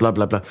 blah, blah, blah,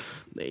 blah, blah.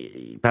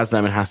 Baz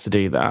Luhrmann has to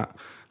do that.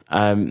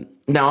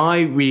 Now,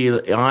 I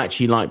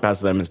actually like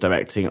Baz Luhrmann's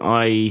directing.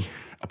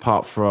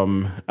 Apart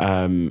from,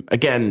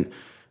 again,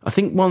 I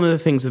think one of the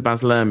things with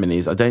Baz Luhrmann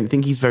is I don't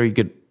think he's very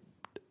good.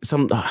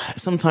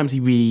 Sometimes he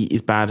really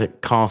is bad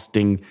at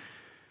casting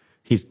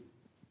his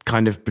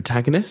kind of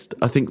protagonist.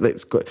 I think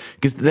that's good.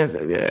 Because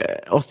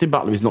Austin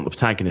Butler is not the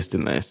protagonist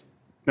in this.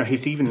 No,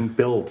 he's even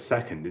billed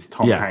second. It's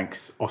Tom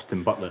Hanks,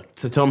 Austin Butler.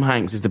 So Tom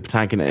Hanks is the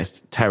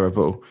protagonist.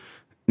 Terrible.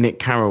 Nick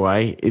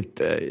Carraway,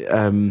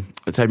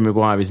 Tobey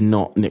Maguire is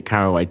not Nick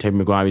Carraway. Tobey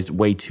Maguire is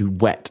way too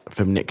wet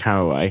from Nick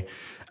Carraway.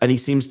 And he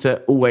seems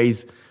to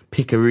always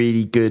pick a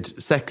really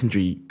good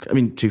secondary. I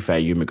mean, to be fair,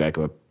 Ewan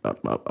McGregor,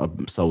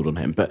 I'm sold on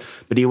him, but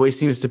he always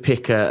seems to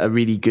pick a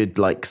really good,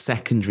 like,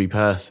 secondary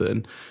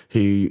person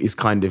who is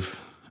kind of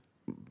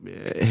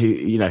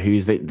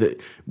that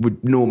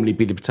would normally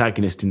be the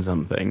protagonist in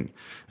something.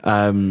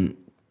 And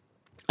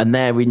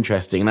they're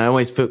interesting. And I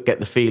always get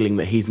the feeling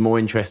that he's more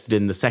interested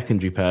in the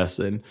secondary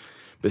person,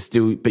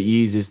 but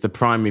uses the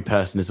primary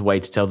person as a way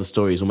to tell the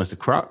story as almost a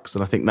crux.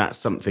 And I think that's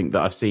something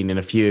that I've seen in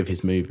a few of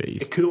his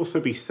movies. It could also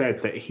be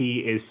said that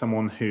he is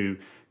someone who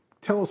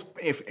tells,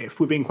 if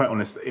we're being quite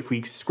honest, if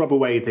we scrub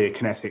away the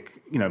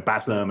kinetic,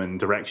 Baz Luhrmann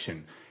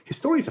direction, his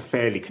stories are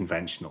fairly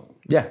conventional.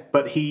 Yeah.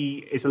 But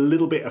he is a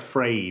little bit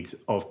afraid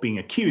of being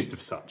accused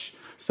of such.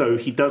 So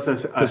he does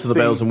puts the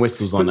bells and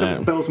whistles on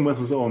there. Bells and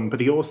whistles on, but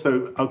he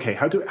also, how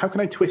can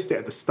I twist it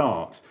at the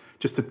start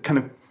just to kind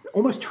of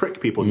almost trick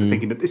people into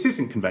thinking that this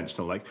isn't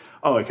conventional. Like,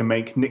 I can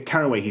make Nick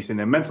Carraway, he's in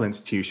a mental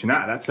institution.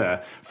 That's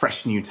a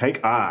fresh new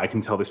take. I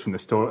can tell this from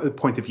the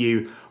point of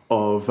view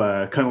of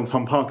Colonel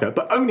Tom Parker,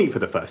 but only for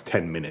the first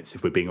 10 minutes,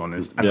 if we're being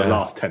honest, and the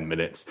last 10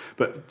 minutes.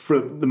 But for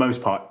the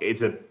most part,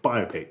 it's a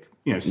biopic.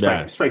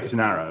 Straight as an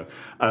arrow.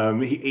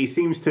 He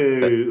seems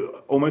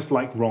to almost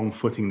like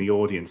wrong-footing the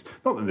audience.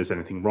 Not that there's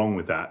anything wrong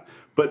with that,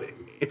 but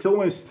it's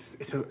almost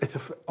it's an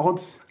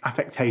odd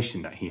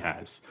affectation that he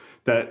has.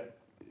 That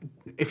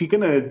if you're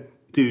going to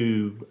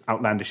do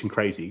outlandish and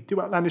crazy,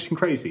 do outlandish and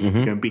crazy. If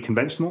you're going to be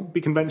conventional.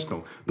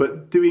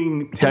 But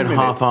doing 10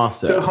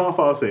 minutes, don't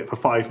half-arse it for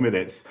 5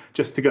 minutes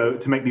just to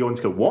make the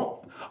audience go, what?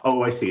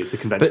 Oh, I see. It's a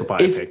conventional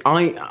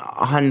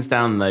biopic. Hands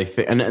down, though,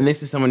 and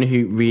this is someone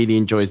who really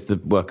enjoys the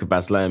work of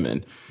Baz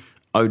Luhrmann,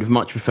 I would have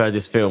much preferred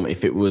this film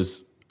if it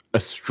was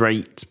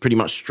pretty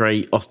much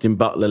straight Austin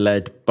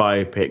Butler-led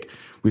biopic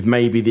with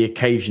maybe the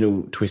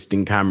occasional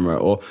twisting camera,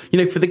 or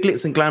for the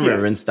glitz and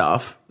glamour and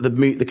stuff,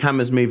 the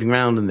cameras moving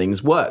around and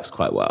things works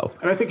quite well.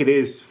 And I think it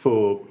is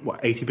for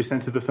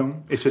 80% of the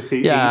film. It's just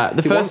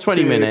the first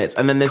 20 minutes,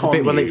 and then there's a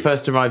bit when it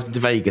first arrives into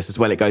Vegas as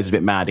well. It goes a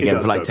bit mad again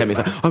for like 10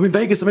 minutes. Like, I'm in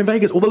Vegas,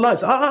 all the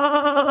lights,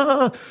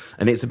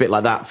 and it's a bit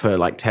like that for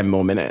like 10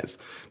 more minutes.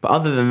 But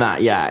other than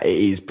that, it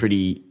is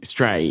pretty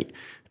straight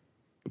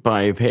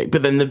biopic.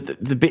 But then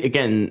the bit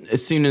again,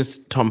 as soon as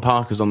Tom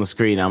Parker's on the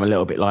screen, I'm a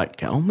little bit like,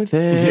 get on with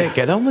it.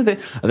 And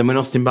then when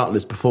Austin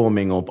Butler's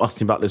performing, or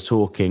Austin Butler's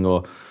talking,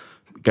 or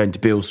going to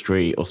Beale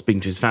Street, or speaking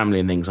to his family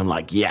and things, I'm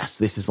like, yes,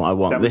 this is what I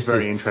want. That was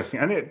very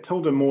interesting, and it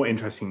told a more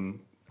interesting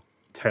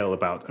tale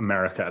about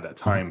America at that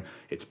time.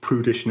 Its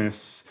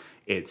prudishness,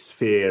 its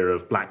fear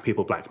of black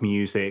people, black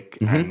music,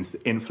 and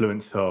the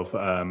influence of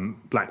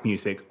black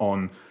music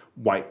on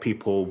white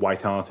people,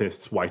 white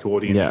artists, white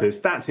audiences.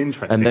 That's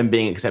interesting. And then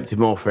being accepted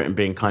more for it, and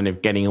being kind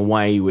of getting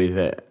away with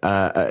it,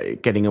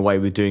 getting away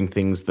with doing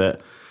things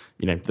that,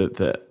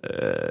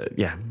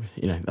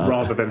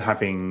 rather than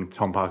having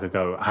Tom Parker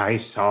go, I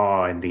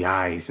saw in the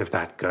eyes of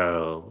that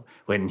girl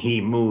when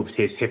he moved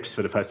his hips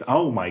for the first time.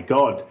 Oh my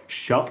God,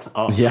 shut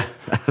up. Yeah,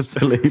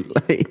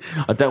 absolutely.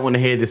 I don't want to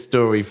hear this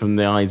story from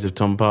the eyes of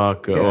Tom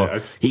Parker,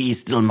 or he's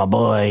still my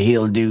boy,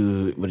 he'll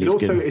do what he's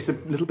good. It's a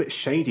little bit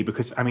shady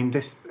because,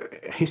 this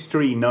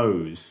history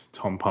knows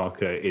Tom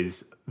Parker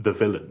is the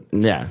villain.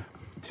 Yeah.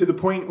 To the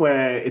point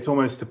where it's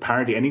almost a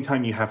parody.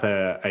 Anytime you have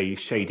a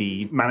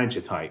shady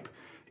manager type,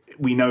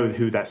 we know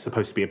who that's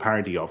supposed to be a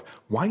parody of.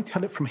 Why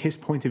tell it from his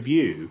point of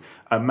view?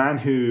 A man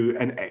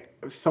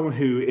someone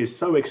who is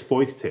so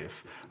exploitative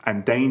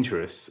and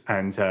dangerous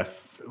and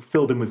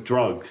filled in with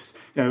drugs.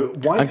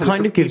 Why? It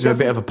kind of gives him a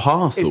bit of a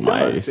pass,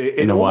 almost,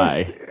 in a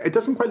way. It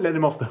doesn't quite let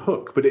him off the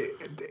hook, but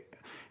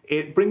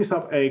it brings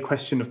up a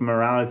question of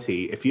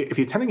morality. If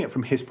you're telling it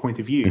from his point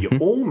of view, you're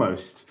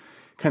almost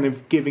kind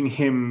of giving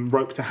him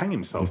rope to hang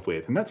himself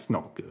with, and that's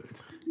not good.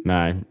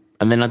 No,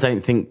 and then I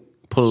don't think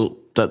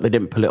they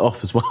didn't pull it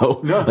off as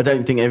well. No. I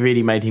don't think they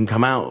really made him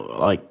come out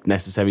like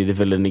necessarily the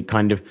villain. He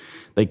kind of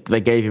they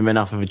gave him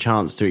enough of a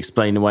chance to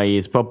explain away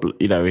his problem,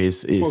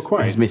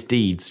 his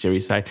misdeeds, shall we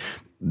say.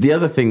 The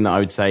other thing that I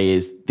would say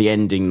is the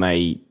ending.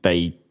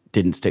 They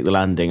didn't stick the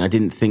landing. I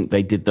didn't think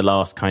they did the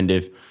last kind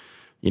of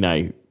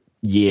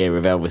year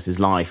of Elvis's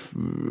life,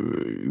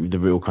 the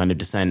real kind of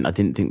descent. I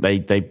didn't think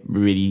they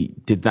really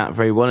did that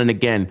very well. And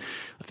again,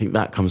 I think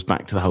that comes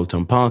back to the whole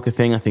Tom Parker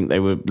thing. I think they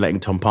were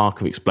letting Tom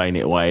Parker explain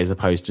it away as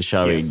opposed to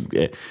showing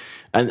it.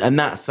 And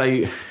that's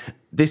so.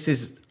 This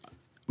is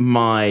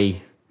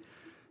my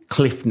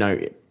cliff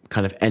note,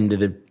 kind of end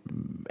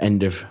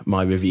of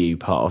my review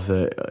part of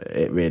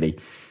it. Really,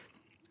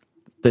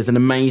 there's an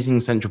amazing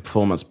central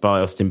performance by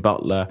Austin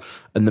Butler,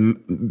 and the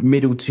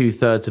middle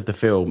 2/3 of the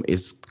film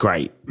is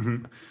great.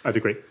 Mm-hmm. I'd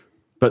agree.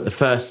 But the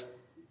first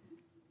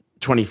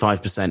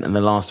 25% and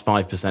the last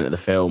 5% of the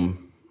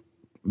film,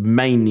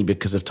 mainly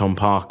because of Tom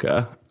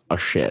Parker, are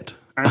shit.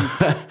 And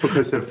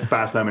because of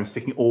Baz Luhrmann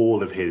sticking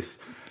all of his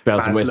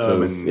bells and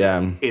whistles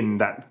in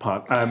that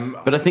part.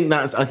 But I think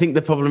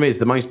the problem is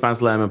the most Baz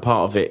Luhrmann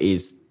part of it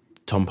is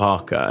Tom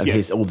Parker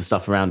and all the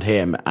stuff around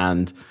him,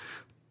 and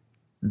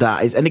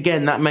that is, and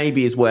again, that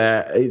maybe is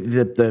where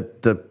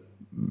the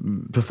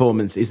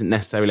performance isn't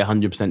necessarily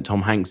 100%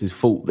 Tom Hanks's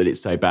fault that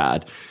it's so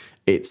bad.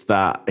 It's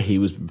that he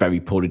was very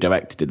poorly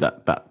directed in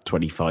that 25-30%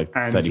 of the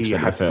film. And he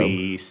had to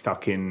be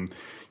stuck in,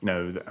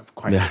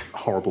 quite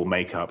horrible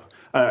makeup.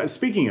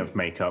 Speaking of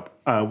makeup,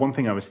 one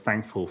thing I was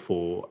thankful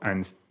for,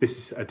 and this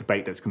is a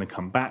debate that's going to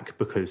come back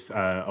because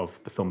of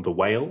the film The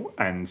Whale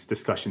and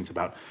discussions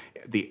about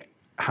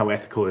how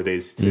ethical it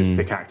is to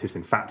stick actors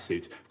in fat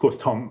suits. Of course,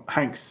 Tom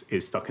Hanks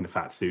is stuck in a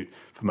fat suit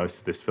for most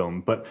of this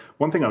film. But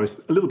one thing I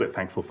was a little bit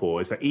thankful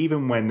for is that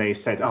even when they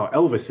said,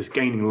 Elvis is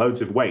gaining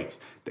loads of weight,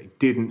 they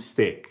didn't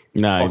stick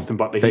Austin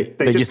Butler.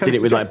 They just did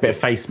it with like a bit of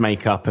face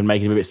makeup and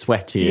making him a bit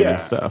sweaty and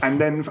stuff.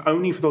 And then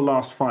only for the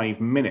last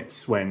 5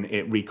 minutes when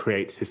it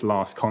recreates his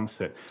last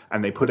concert,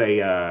 and they put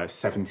a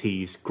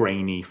 70s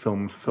grainy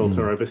film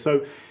filter over.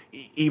 So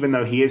even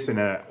though he is in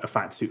a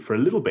fat suit for a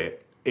little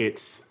bit,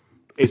 it's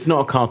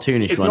not a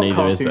cartoonish one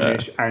either, is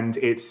it? And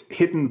it's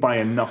hidden by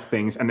enough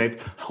things, and they've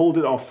held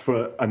it off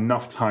for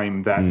enough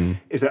time that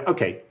is that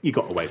okay, you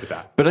got away with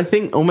that. But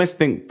I almost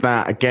think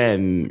that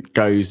again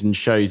goes and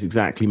shows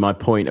exactly my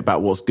point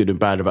about what's good and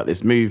bad about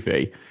this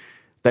movie.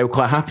 They were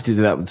quite happy to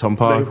do that with Tom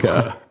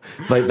Parker.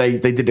 They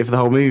did it for the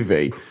whole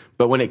movie.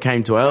 But when it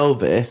came to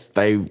Elvis,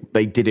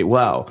 they did it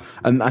well.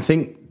 And I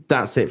think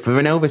that's it. For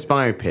an Elvis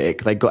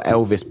biopic, they got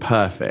Elvis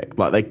perfect.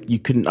 Like I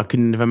couldn't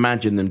have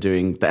imagined them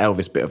doing the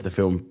Elvis bit of the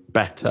film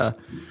better.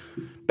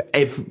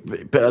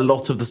 But a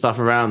lot of the stuff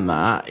around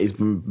that is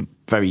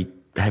very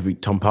heavy,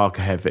 Tom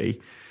Parker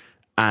heavy,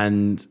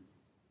 and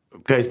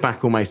goes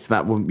back almost to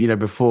that,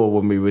 before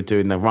when we were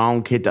doing the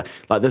Round Kid,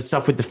 like the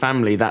stuff with the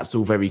family, that's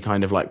all very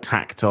kind of like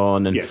tacked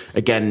on. And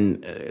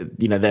again,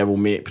 they're all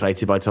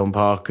manipulated by Tom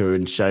Parker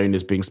and shown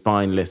as being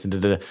spineless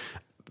and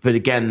But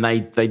again,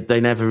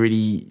 they never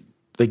really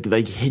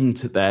they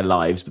hint at their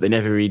lives, but they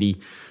never really,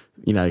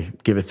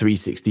 give a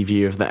 360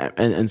 view of that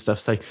and stuff.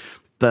 So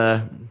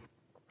the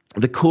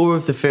core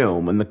of the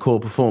film and the core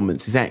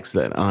performance is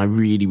excellent, and I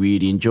really,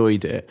 really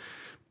enjoyed it.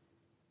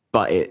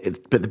 But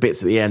but the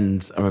bits at the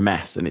end are a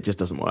mess, and it just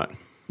doesn't work.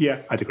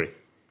 Yeah, I'd agree.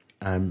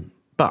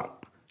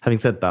 But having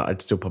said that,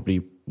 I'd still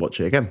probably watch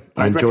it again.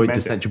 I enjoyed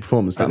the central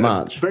performance that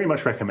much. Very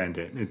much recommend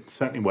it. It's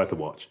certainly worth a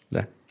watch.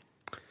 Yeah.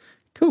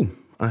 Cool.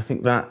 I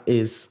think that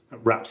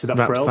wraps it up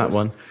for Elvis. That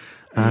one.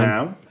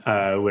 Now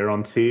we're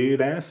on to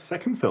their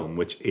second film,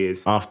 which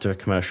is after a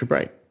commercial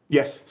break.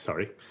 Yes,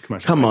 sorry.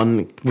 Come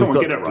on,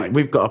 get it right.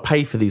 We've got to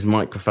pay for these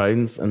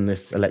microphones and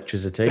this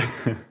electricity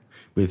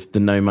with the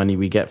no money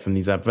we get from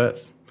these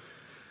adverts.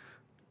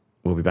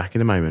 We'll be back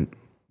in a moment.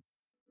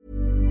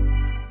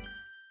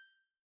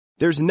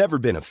 There's never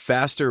been a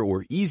faster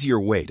or easier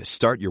way to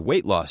start your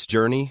weight loss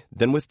journey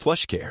than with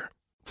PlushCare.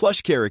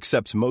 PlushCare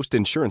accepts most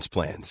insurance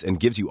plans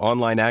and gives you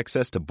online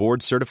access to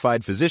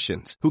board-certified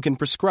physicians who can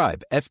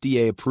prescribe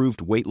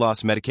FDA-approved weight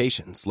loss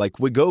medications like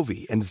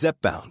Wegovy and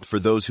Zepbound for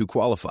those who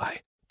qualify.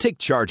 Take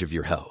charge of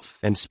your health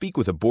and speak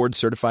with a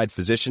board-certified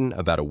physician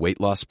about a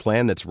weight loss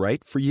plan that's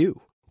right for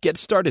you. Get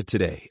started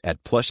today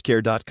at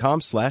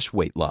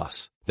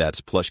plushcare.com/weightloss.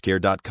 That's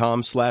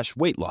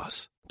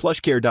plushcare.com/weightloss.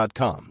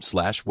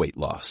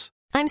 plushcare.com/weightloss.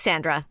 I'm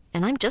Sandra,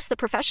 and I'm just the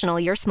professional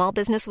your small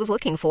business was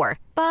looking for.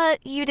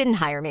 But you didn't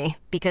hire me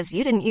because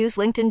you didn't use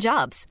LinkedIn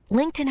Jobs.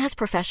 LinkedIn has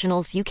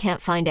professionals you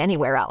can't find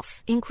anywhere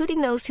else,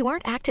 including those who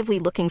aren't actively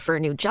looking for a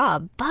new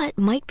job, but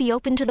might be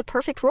open to the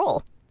perfect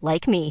role,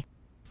 like me.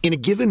 In a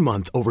given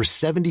month, over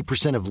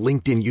 70% of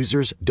LinkedIn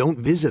users don't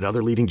visit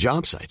other leading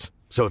job sites.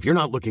 So if you're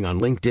not looking on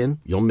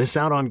LinkedIn, you'll miss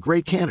out on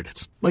great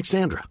candidates like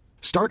Sandra.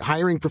 Start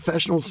hiring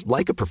professionals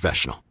like a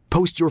professional.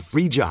 Post your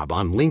free job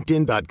on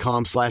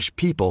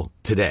linkedin.com/people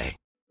today.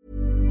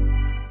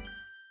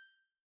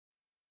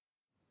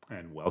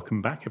 And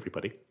welcome back,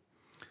 everybody.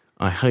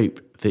 I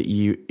hope that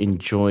you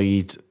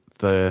enjoyed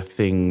the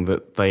thing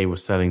that they were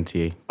selling to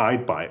you.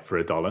 I'd buy it for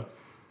 $1.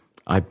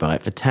 I'd buy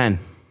it for 10.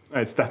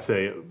 That's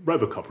a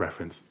RoboCop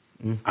reference.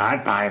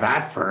 I'd buy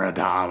that for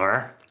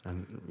 $1.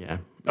 Yeah.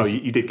 Oh,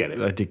 you did get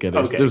it. I did get it.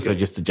 Okay, it's also good.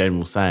 just a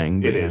general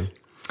saying. It is.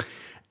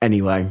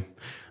 Anyway,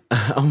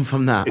 on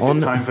from that. Is it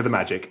time for the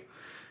magic?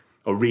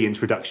 Or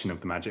reintroduction of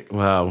the magic?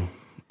 Well,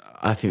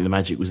 I think the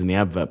magic was in the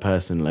advert,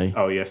 personally.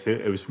 Oh, yes,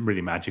 it was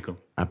really magical.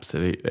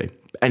 Absolutely.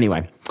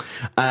 Anyway,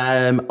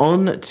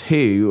 on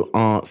to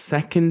our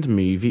second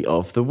movie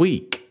of the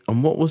week.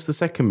 And what was the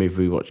second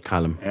movie we watched,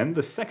 Callum? And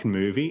the second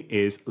movie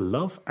is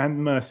Love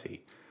and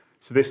Mercy.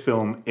 So this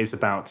film is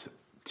about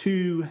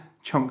two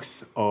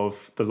chunks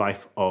of the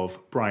life of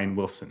Brian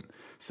Wilson.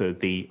 So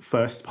the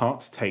first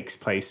part takes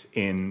place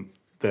in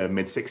the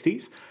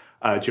mid-60s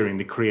during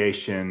the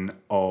creation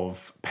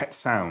of Pet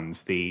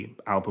Sounds, the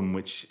album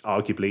which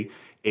arguably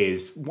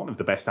is one of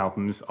the best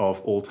albums of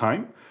all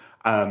time.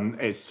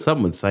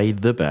 Some would say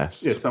the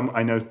best. Yeah,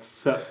 I know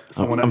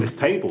someone at this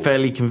table.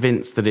 Fairly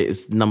convinced that it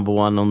is number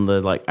one on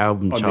the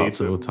album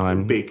charts of all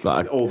time.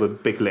 All the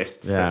big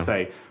lists, let's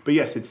say. But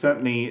yes, it's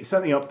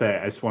certainly up there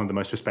as one of the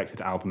most respected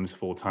albums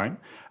of all time.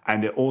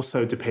 And it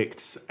also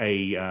depicts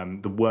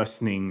the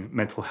worsening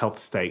mental health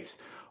state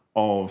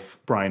of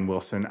Brian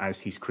Wilson as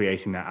he's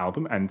creating that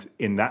album. And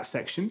in that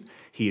section,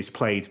 he is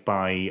played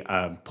by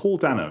Paul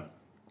Dano,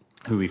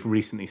 who we've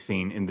recently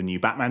seen in the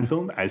new Batman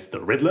film as the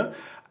Riddler.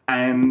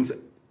 And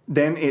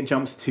then it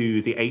jumps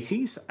to the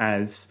 80s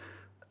as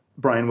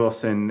Brian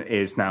Wilson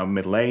is now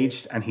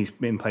middle-aged and he's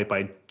been played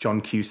by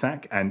John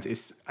Cusack, and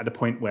it's at a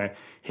point where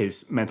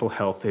his mental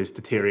health has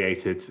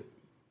deteriorated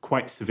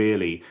quite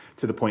severely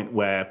to the point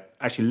where,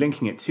 actually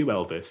linking it to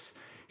Elvis,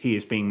 he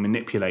is being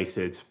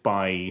manipulated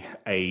by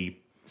a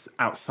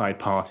outside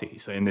party.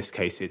 So in this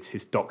case, it's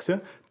his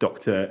doctor,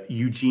 Dr.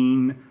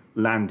 Eugene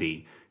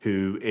Landy,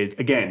 who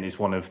is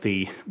one of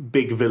the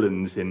big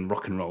villains in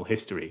rock and roll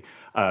history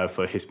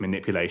for his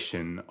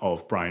manipulation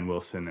of Brian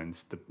Wilson and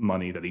the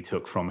money that he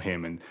took from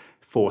him and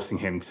forcing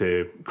him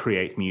to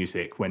create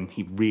music when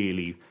he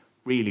really,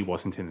 really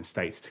wasn't in a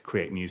state to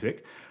create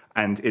music.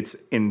 And it's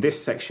in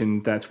this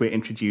section that we're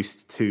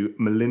introduced to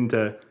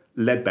Melinda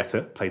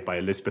Ledbetter, played by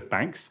Elizabeth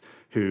Banks,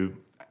 who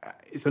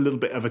is a little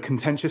bit of a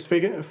contentious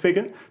figure.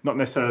 Not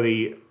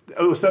necessarily,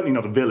 certainly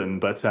not a villain,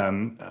 but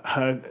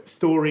her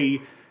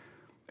story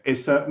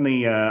is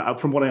certainly,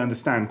 from what I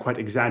understand, quite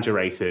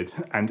exaggerated.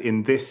 And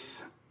in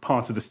this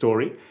part of the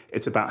story,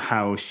 it's about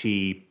how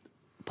she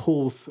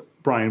pulls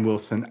Brian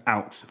Wilson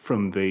out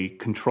from the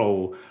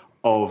control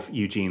of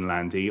Eugene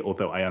Landy,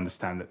 although I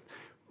understand that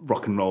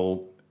rock and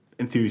roll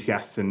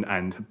enthusiasts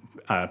and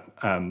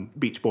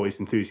Beach Boys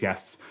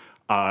enthusiasts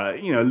are,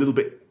 a little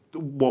bit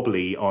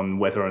wobbly on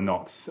whether or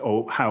not,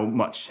 or how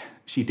much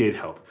she did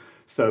help.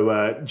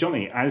 So,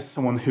 Johnny, as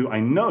someone who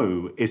I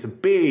know is a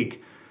big,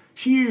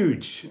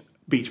 huge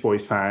Beach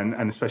Boys fan,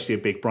 and especially a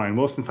big Brian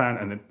Wilson fan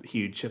and a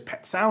huge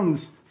Pet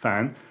Sounds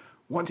fan,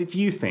 what did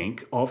you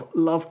think of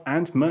Love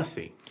and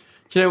Mercy?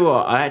 Do you know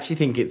what? I actually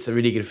think it's a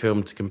really good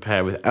film to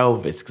compare with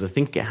Elvis because I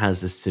think it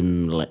has a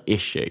similar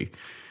issue.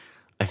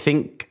 I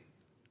think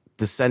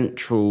the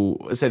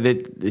central. So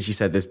as you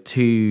said, there's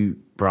two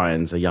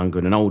Brians, a younger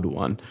and an older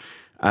one.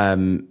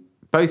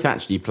 Both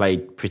actually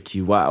played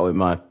pretty well, in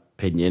my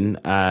opinion.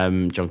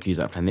 John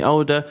Cusack playing the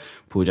older,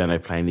 Paul Dano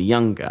playing the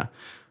younger.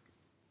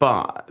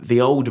 But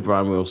the older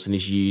Brian Wilson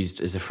is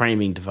used as a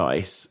framing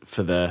device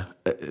for the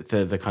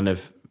kind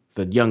of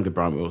the younger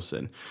Brian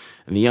Wilson,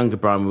 and the younger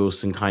Brian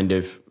Wilson kind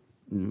of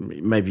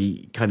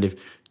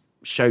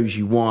shows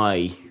you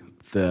why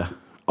the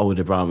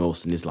older Brian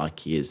Wilson is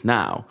like he is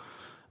now.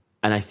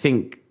 And I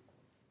think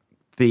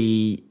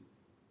the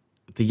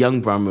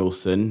young Brian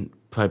Wilson,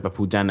 played by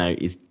Paul Dano,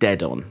 is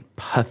dead on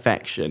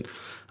perfection.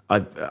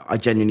 I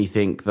genuinely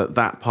think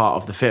that part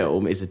of the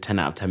film is a 10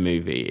 out of 10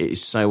 movie. It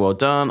is so well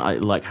done. I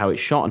like how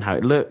it's shot and how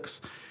it looks.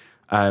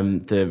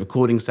 The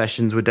recording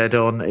sessions were dead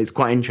on. It's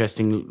quite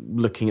interesting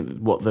looking at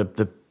what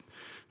the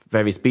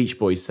various Beach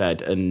Boys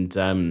said,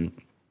 and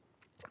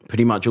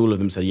pretty much all of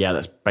them said, yeah,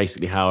 that's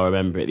basically how I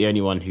remember it. The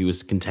only one who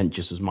was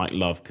contentious was Mike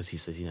Love, because he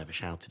says he never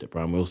shouted at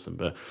Brian Wilson,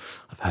 but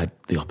I've heard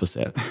the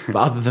opposite. But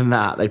other than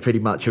that, they pretty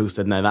much all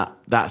said, no,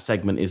 that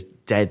segment is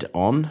dead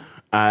on.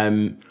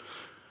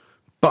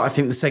 But I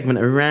think the segment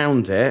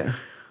around it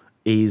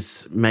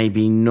is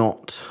maybe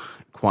not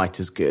quite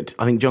as good.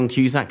 I think John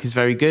Cusack is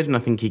very good, and I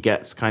think he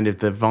gets kind of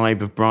the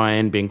vibe of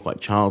Brian being quite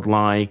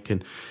childlike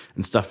and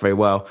stuff very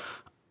well.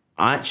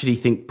 I actually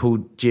think Paul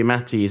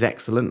Giamatti is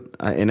excellent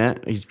in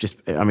it.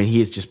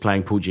 He is just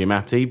playing Paul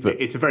Giamatti, but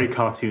it's a very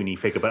cartoony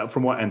figure. But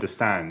from what I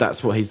understand,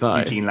 that's what he's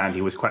like. Eugene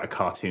Landy was quite a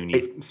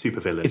cartoony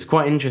supervillain. It's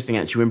quite interesting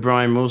actually. When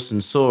Brian Wilson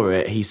saw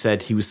it, he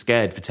said he was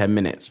scared for 10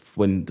 minutes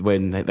when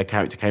the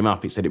character came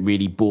up. He said it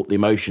really brought the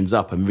emotions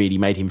up and really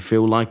made him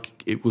feel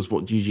like it was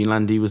what Eugene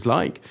Landy was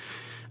like.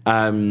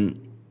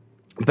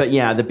 But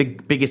yeah, the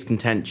biggest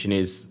contention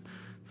is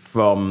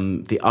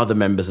from the other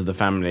members of the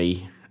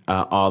family.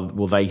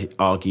 They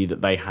argue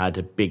that they had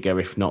a bigger,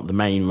 if not the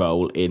main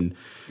role in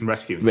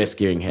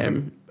rescuing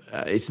him.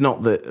 It's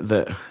not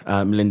that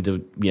Melinda,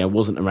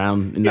 wasn't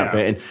around in that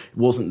bit, and it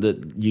wasn't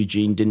that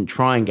Eugene didn't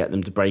try and get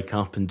them to break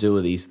up and do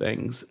all these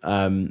things.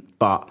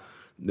 But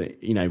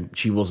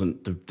she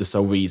wasn't the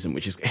sole reason.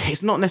 Which is,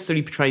 it's not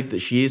necessarily portrayed that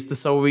she is the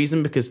sole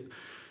reason, because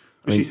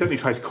she certainly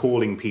tries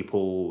calling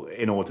people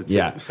in order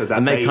to, so that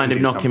and they kind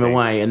of knock something. him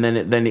away, and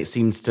then it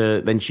seems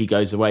to, then she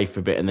goes away for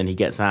a bit, and then he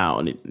gets out,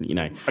 and it,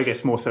 I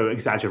guess more so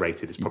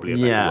exaggerated is probably a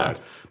better word.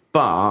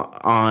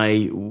 But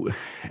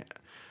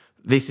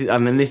this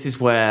is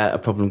where a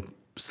problem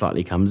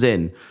slightly comes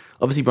in.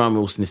 Obviously, Brian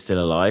Wilson is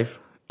still alive.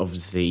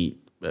 Obviously,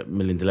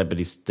 Melinda Leadbetter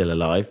is still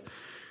alive.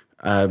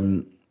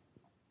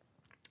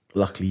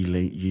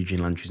 Luckily,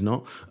 Eugene Landry's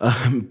not.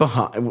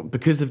 But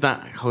because of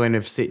that kind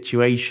of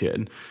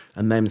situation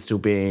and them still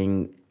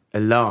being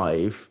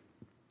alive,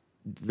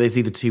 there's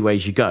either two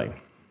ways you go.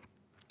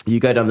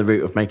 You go down the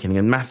route of making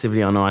a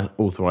massively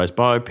unauthorised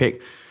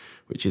biopic,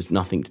 which is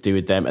nothing to do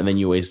with them, and then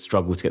you always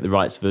struggle to get the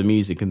rights for the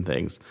music and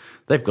things.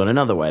 They've gone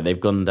another way. They've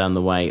gone down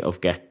the way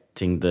of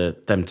getting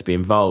them to be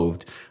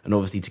involved. And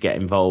obviously to get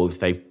involved,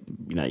 they've,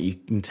 you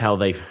can tell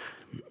they've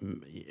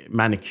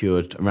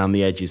manicured around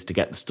the edges to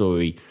get the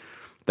story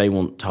they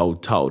want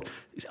told.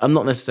 I'm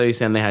not necessarily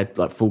saying they had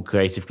like full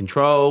creative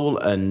control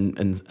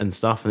and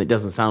stuff, and it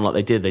doesn't sound like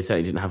they did. They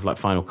certainly didn't have like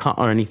final cut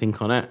or anything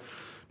on it.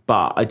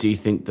 But I do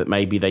think that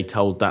maybe they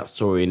told that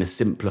story in a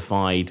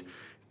simplified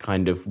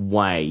kind of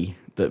way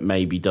that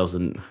maybe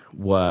doesn't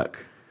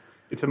work.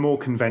 It's a more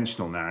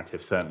conventional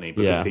narrative, certainly,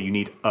 because you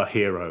need a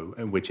hero,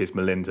 which is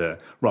Melinda,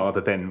 rather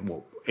than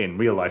what in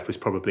real life was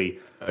probably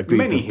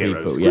many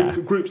heroes,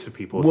 groups of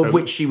people. Well, of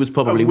which she was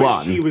probably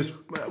one. She was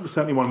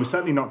certainly one. We're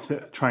certainly not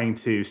trying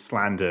to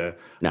slander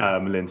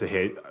Melinda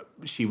here.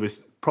 She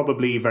was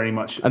probably very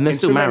much and they're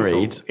still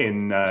married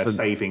in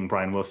saving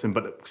Brian Wilson,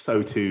 but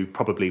so too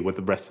probably with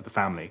the rest of the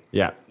family.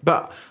 Yeah,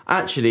 but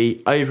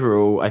actually,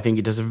 overall, I think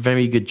it does a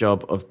very good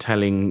job of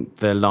telling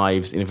their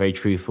lives in a very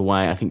truthful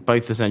way. I think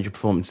both the central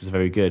performances are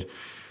very good.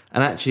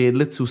 And actually, a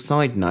little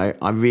side note,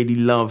 I really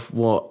love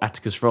what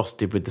Atticus Ross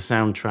did with the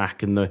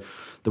soundtrack and the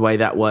way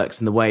that works,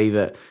 and the way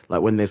that,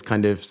 like, when there's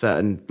kind of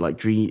certain, like,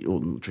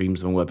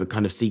 dreams on word, but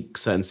kind of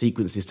certain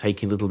sequences,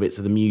 taking little bits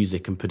of the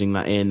music and putting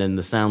that in, and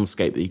the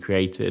soundscape that he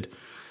created.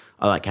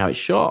 I like how it's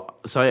shot.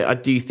 So I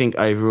do think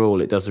overall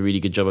it does a really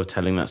good job of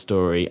telling that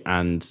story,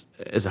 and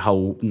as a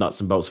whole nuts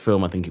and bolts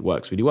film, I think it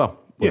works really well.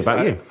 What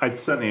about you? I'd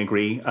certainly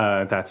agree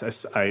that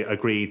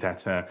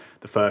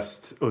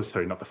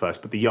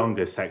the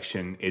younger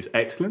section is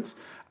excellent,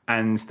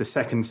 and the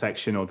second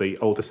section, or the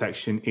older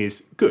section,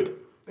 is good.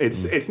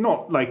 It's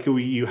not like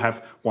you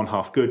have one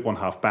half good, one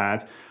half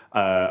bad,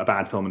 a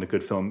bad film and a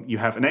good film. You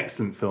have an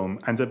excellent film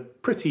and a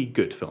pretty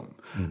good film.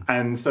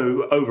 And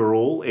so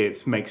overall,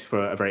 it makes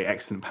for a very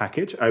excellent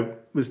package. I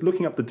was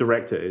looking up the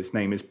director. His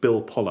name is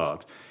Bill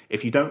Pollard.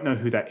 If you don't know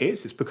who that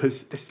is, it's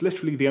because this is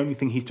literally the only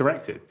thing he's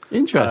directed.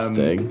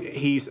 Interesting.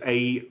 He's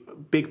a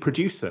big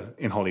producer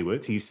in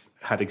Hollywood. He's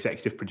had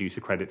executive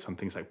producer credits on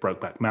things like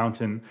Brokeback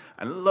Mountain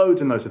and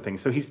loads of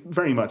things. So he's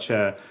very much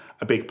a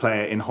big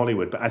player in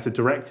Hollywood. But as a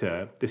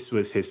director, this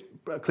was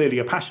clearly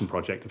a passion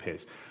project of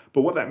his.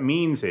 But what that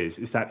means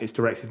is that it's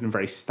directed in a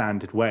very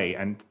standard way.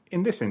 And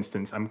in this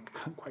instance, I'm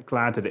quite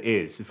glad that it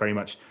is. It's very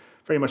much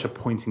a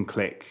point and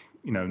click.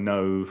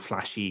 No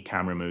flashy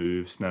camera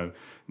moves, no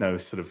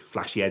sort of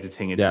flashy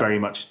editing. It's very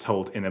much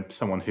told in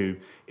someone who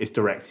is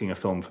directing a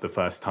film for the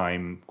first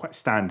time, quite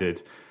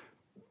standard,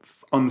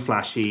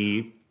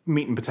 unflashy,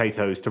 meat and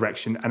potatoes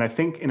direction. And I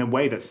think in a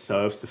way that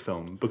serves the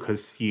film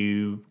because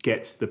you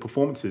get the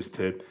performances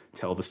to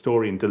tell the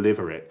story and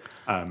deliver it.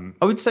 I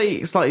would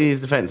say, slightly in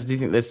his defence, I do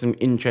think there's some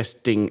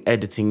interesting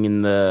editing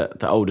in the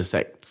older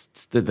sects,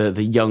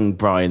 the young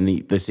Brian,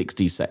 the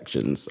 60s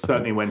sections.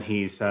 Certainly when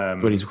he's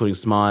recording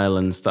Smile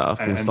and stuff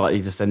and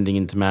slightly descending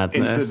into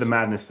madness. Into the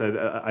madness.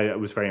 I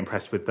was very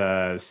impressed with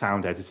the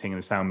sound editing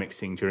and the sound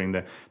mixing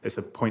there's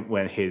a point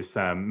when his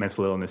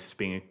mental illness is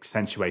being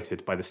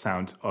accentuated by the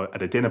sound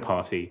at a dinner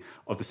party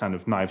of the sound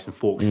of knives and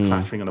forks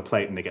clattering on a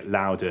plate, and they get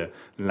louder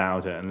and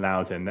louder and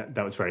louder, and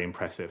that was very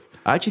impressive.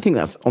 I actually think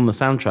that's on the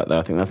soundtrack, though.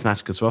 I think that's an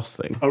Atticus Ross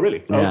thing. Oh,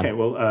 really? Yeah. Okay,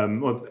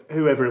 well,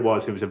 whoever it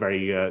was a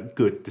very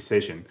good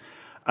decision.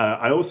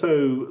 I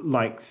also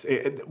liked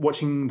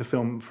watching the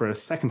film for a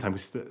second time,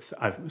 because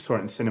I saw it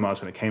in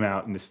cinemas when it came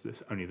out, and this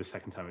is only the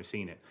second time I've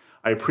seen it.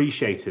 I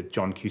appreciated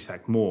John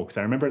Cusack more, because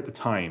I remember at the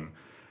time,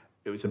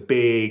 it was a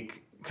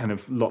big kind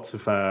of lots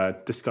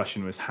of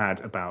discussion was had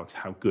about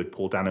how good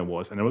Paul Dano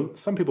was. And there were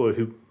some people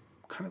who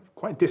kind of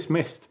quite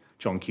dismissed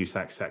John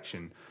Cusack's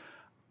section.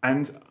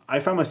 And I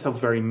found myself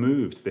very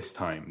moved this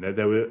time.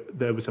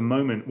 There was a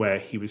moment where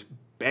he was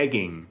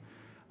begging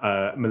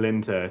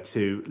Melinda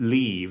to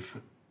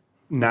leave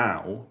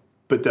now,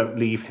 but don't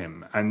leave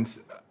him. And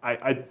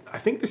I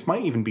think this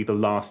might even be the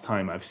last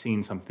time I've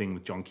seen something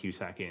with John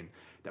Cusack in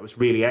that was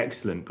really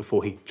excellent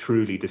before he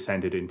truly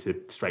descended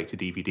into straight to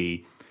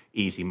DVD,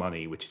 easy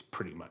money, which is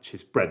pretty much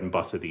his bread and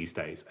butter these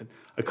days.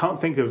 I can't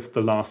think of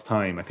the last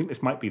time. I think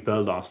this might be the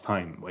last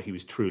time where he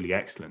was truly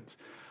excellent.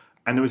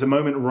 And there was a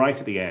moment right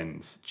at the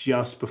end,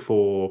 just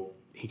before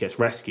he gets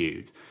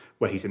rescued,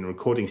 where he's in a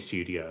recording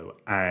studio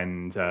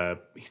and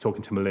he's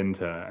talking to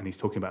Melinda and he's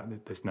talking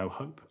about there's no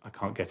hope, I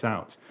can't get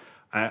out.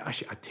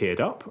 Actually, I teared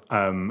up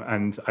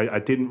and I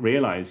didn't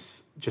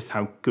realise just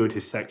how good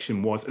his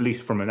section was, at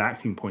least from an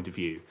acting point of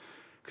view.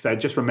 Because I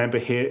just remember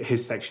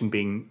his section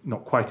being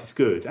not quite as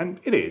good. And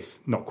it is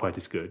not quite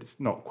as good. It's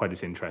not quite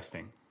as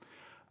interesting.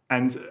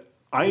 And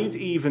I'd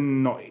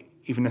even not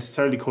even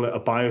necessarily call it a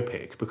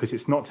biopic, because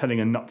it's not telling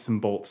a nuts and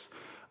bolts,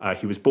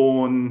 he was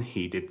born,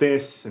 he did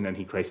this, and then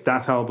he created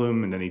that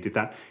album, and then he did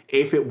that.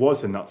 If it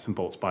was a nuts and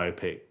bolts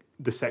biopic,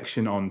 the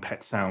section on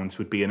Pet Sounds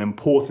would be an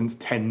important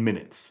 10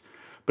 minutes.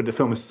 But the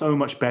film is so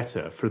much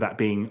better for that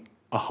being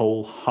a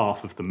whole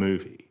half of the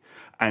movie.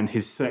 And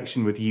his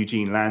section with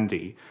Eugene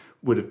Landy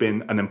would have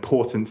been an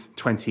important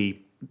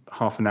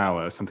half an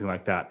hour or something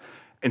like that.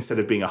 Instead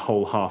of being a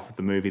whole half of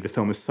the movie, the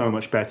film is so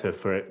much better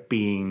for it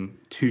being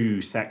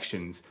two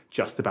sections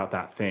just about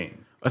that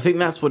thing. I think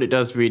that's what it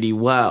does really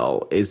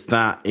well, is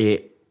that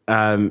it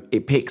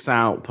picks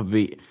out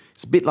probably...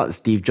 It's a bit like the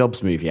Steve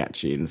Jobs movie,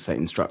 actually, in the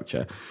setting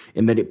structure,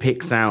 in that it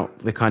picks out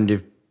the kind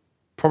of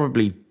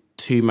probably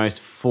two most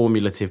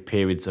formulative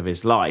periods of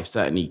his life,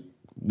 certainly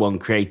one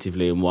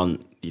creatively and one,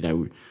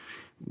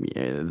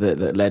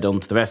 that led on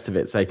to the rest of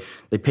it. So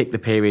they pick the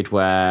period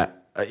where...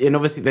 And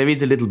obviously there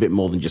is a little bit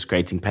more than just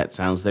creating Pet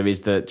Sounds. There is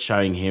the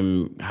showing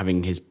him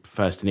having his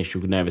first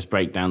initial nervous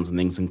breakdowns and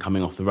things and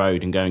coming off the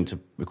road and going to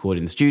record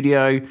in the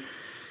studio.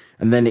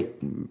 And then it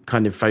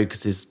kind of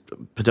focuses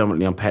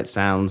predominantly on Pet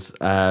Sounds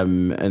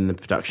and the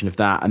production of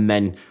that. And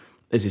then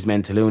as his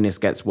mental illness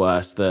gets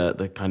worse,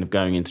 the kind of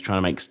going into trying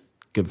to make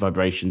Good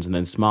Vibrations and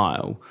then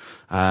Smile.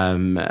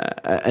 And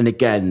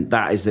again,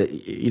 that is that,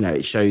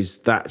 it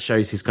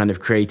shows his kind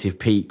of creative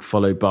peak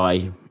followed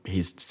by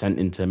his descent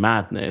into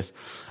madness.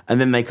 And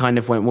then they kind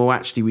of went, well,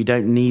 actually, we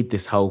don't need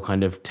this whole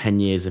kind of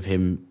 10 years of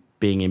him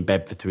being in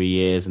bed for 3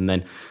 years and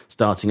then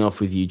starting off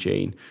with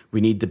Eugene.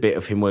 We need the bit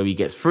of him where he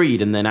gets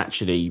freed. And then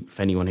actually,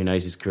 for anyone who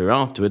knows his career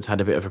afterwards,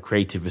 had a bit of a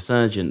creative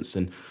resurgence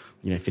and,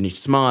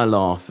 finished Smile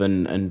off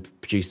and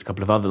produced a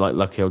couple of other, like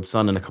Lucky Old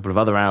Son and a couple of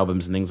other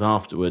albums and things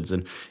afterwards.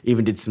 And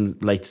even did some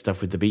later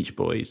stuff with the Beach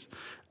Boys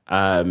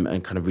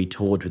and kind of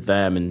retoured with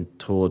them and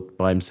toured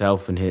by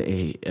himself. And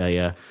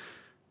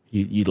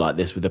you'd like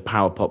this with a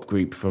power pop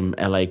group from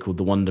LA called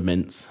the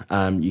Wondermints.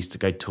 Used to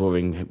go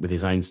touring with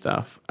his own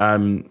stuff.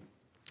 And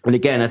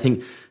again, I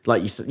think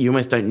like you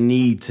almost don't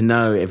need to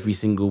know every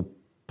single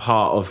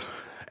part of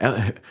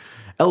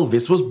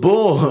Elvis was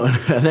born,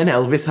 and then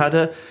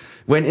Elvis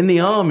went in the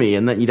army,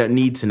 and that you don't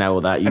need to know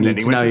all that. You need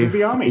to know. And then he went into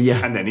the army,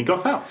 and then he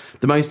got out.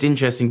 The most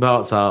interesting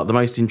parts are the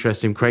most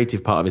interesting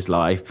creative part of his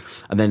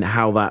life, and then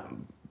how that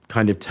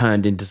kind of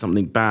turned into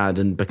something bad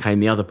and became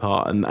the other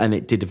part, and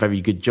it did a very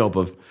good job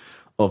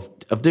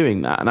of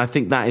doing that. And I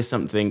think that is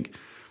something,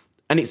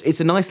 and it's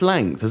a nice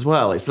length as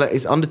well.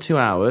 It's under 2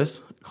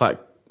 hours, quite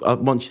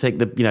once you take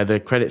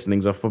the credits and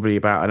things off, probably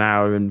about an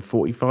hour and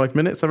 45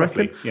 minutes, I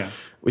reckon. Roughly, yeah.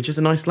 Which is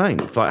a nice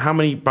length. Like, how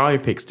many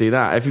biopics do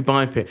that? Every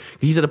biopic,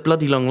 he's had a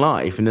bloody long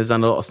life and has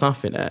done a lot of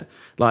stuff in it.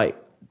 Like,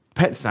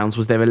 Pet Sounds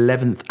was their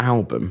 11th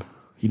album.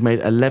 He'd made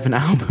 11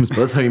 albums by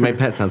the time he made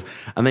Pet Sounds.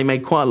 And they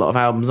made quite a lot of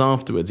albums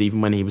afterwards, even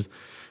when he was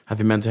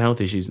having mental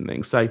health issues and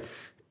things. So,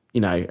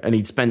 and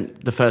he'd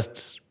spent the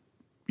first,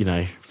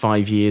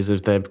 5 years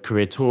of their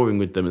career touring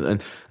with them.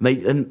 And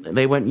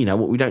they went,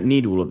 what, we don't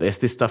need all of this.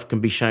 This stuff can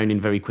be shown in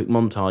very quick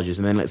montages,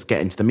 and then let's get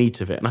into the meat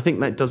of it. And I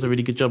think that does a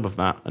really good job of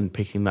that and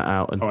picking that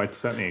out. And I'd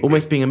certainly agree.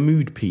 Almost being a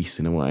mood piece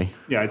in a way.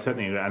 Yeah, I'd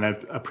certainly agree. And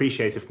I'd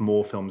appreciate if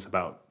more films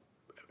about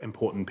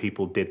important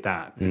people did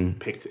that, and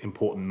picked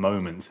important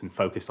moments and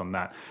focused on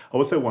that. I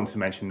also want to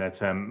mention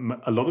that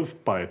a lot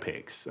of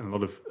biopics and a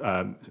lot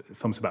of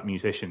films about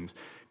musicians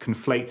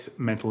conflate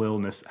mental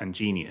illness and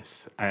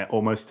genius,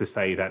 almost to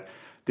say that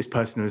this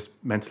person was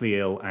mentally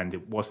ill and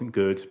it wasn't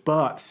good,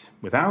 but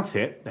without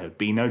it, there would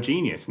be no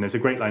genius. And there's a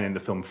great line in the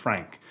film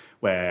Frank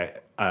where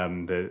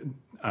the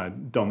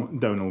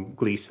Donald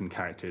Gleason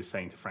character is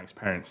saying to Frank's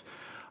parents,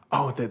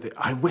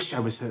 I wish I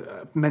was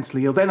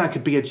mentally ill, then I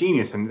could be a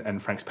genius.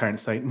 And Frank's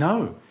parents say,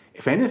 no,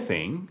 if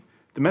anything,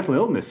 the mental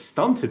illness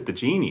stunted the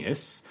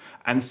genius,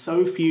 and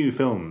so few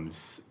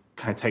films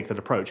kind of take that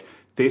approach.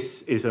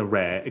 This is a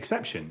rare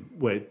exception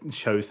where it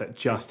shows that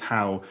just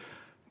how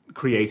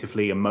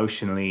creatively,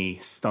 emotionally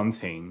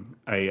stunting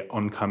a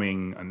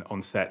oncoming and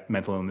onset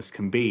mental illness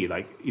can be.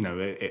 Like,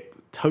 it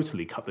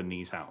totally cut the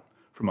knees out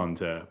from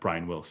under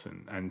Brian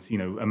Wilson. And,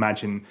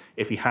 imagine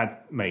if he had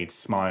made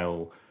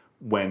Smile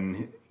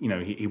when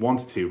he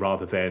wanted to,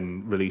 rather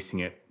than releasing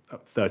it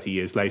 30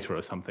 years later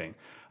or something.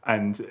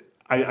 And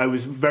I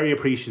was very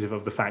appreciative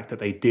of the fact that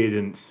they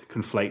didn't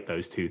conflate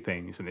those two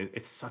things, and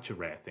it's such a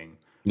rare thing.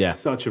 Yeah,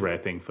 such a rare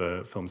thing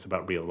for films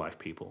about real life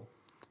people.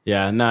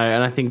 Yeah, no,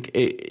 and I think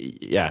it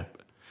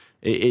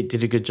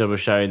did a good job of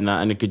showing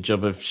that, and a good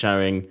job of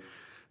showing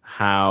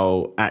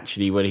how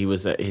actually when he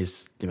was at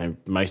his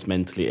most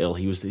mentally ill,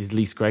 he was his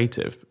least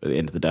creative at the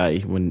end of the day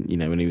when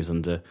he was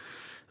under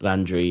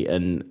Landry,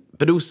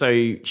 but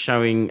also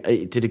showing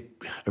it did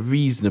a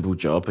reasonable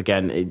job.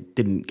 Again, it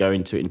didn't go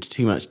into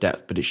too much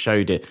depth, but it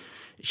showed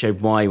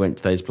why he went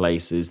to those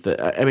places.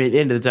 That, I mean, at the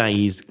end of the day,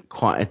 he's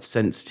quite a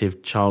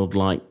sensitive,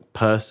 childlike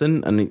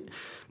person, and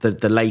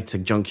the later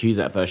John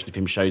Cusack version of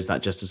him shows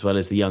that just as well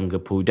as the younger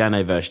Paul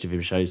Dano version of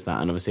him shows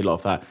that. And obviously a lot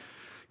of that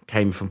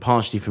came from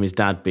partially from his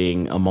dad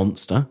being a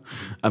monster,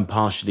 and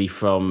partially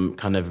from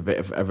kind of a bit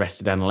of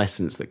arrested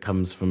adolescence that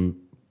comes from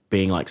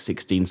being like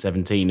 16,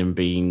 17 and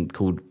being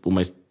called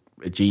almost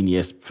a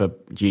genius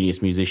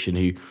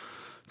musician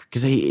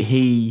because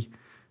he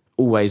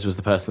always was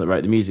the person that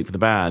wrote the music for the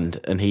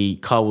band,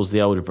 and Carl was the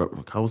older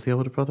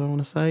brother, I want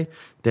to say.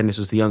 Dennis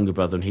was the younger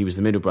brother and he was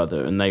the middle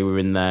brother, and they were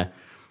in their,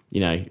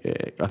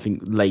 I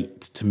think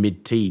late to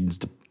mid-teens,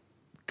 to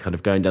kind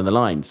of going down the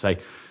line. So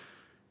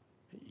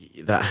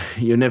that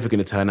you're never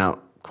going to turn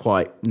out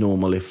quite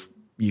normal if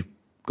you've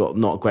got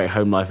not a great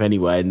home life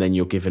anyway, and then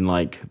you're given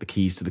like the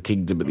keys to the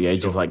kingdom at the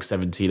age of like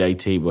 17,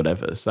 18,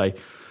 whatever. So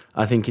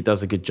I think it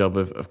does a good job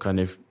of kind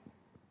of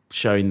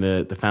showing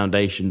the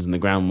foundations and the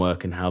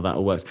groundwork and how that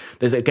all works.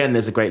 There's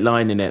a great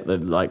line in it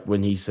that, like,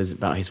 when he says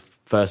about his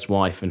first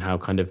wife and how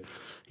kind of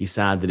he's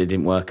sad that it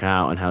didn't work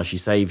out and how she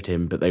saved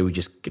him, but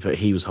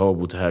he was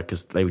horrible to her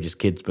because they were just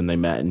kids when they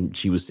met, and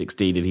she was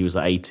 16 and he was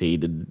like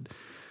 18, and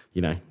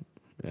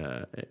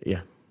yeah.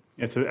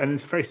 It's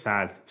a very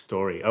sad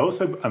story. I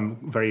also am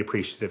very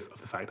appreciative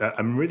of the fact that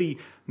I'm really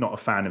not a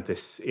fan of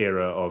this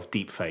era of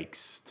deep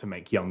fakes to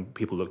make young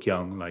people look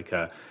young, like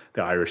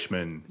The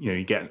Irishman.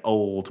 You get an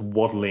old,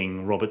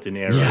 waddling Robert De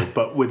Niro,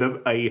 but with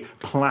a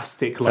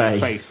plastic-like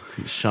face.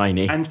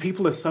 Shiny. And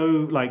people are so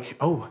like,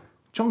 oh,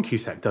 John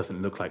Cusack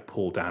doesn't look like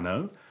Paul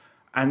Dano.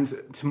 And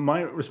to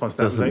my response to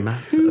that, doesn't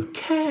matter. Who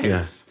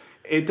cares? Yeah.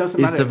 It doesn't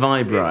matter. Is the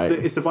vibe right?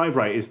 Is the vibe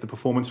right? Is the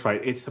performance right?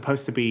 It's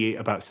supposed to be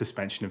about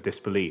suspension of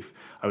disbelief.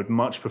 I would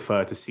much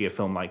prefer to see a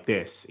film like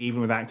this,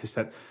 even with actors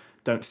that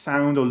don't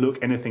sound or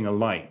look anything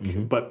alike,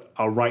 but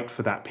are right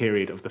for that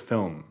period of the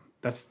film.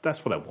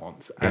 That's what I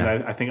want.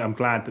 And I think I'm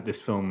glad that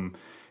this film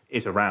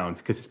is around,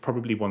 because it's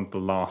probably one of the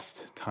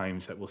last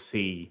times that we'll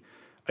see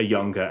a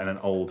younger and an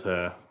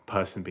older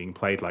person being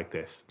played like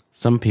this.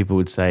 Some people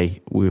would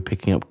say we were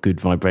picking up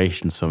good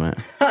vibrations from it.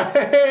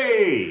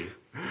 Hey!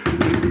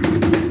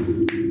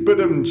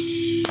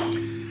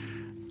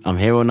 I'm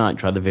here all night,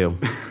 try the veal.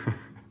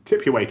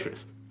 Tip your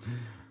waitress.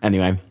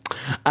 Anyway,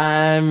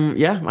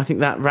 I think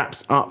that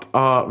wraps up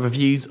our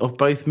reviews of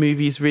both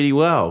movies really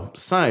well.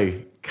 So,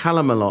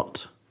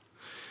 Callum-a-Lot,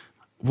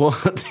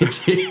 what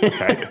did you...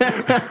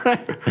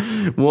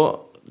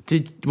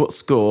 what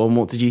score and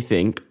what did you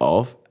think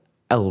of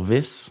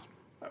Elvis?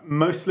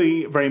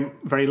 Mostly very,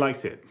 very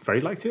liked it.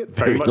 Very liked it?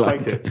 Very much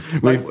liked it.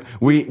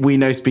 We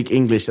now speak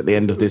English at the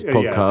end of this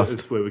podcast. Yeah,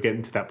 that's where we're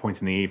getting to that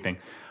point in the evening.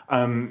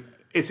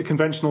 It's a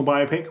conventional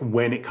biopic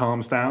when it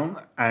calms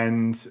down,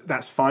 and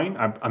that's fine.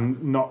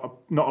 I'm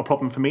not a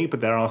problem for me, but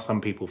there are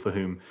some people for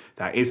whom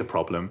that is a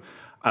problem.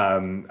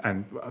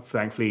 And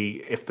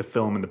thankfully, if the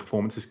film and the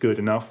performance is good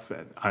enough,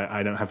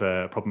 I don't have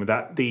a problem with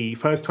that. The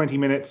first 20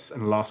 minutes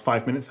and the last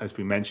 5 minutes, as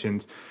we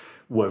mentioned,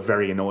 were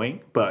very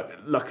annoying.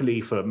 But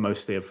luckily for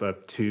mostly of a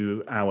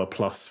 2 hour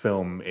plus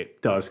film,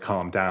 it does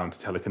calm down to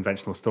tell a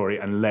conventional story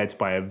and led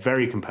by a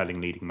very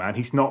compelling leading man.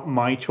 He's not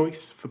my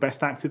choice for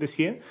Best Actor this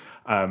year.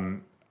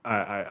 I'm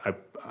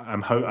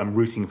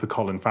rooting for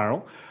Colin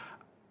Farrell.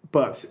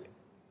 But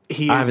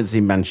I haven't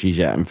seen Banshees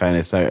yet, in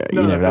fairness, so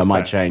that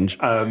might change.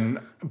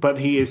 But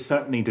he is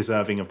certainly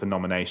deserving of the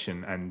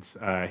nomination, and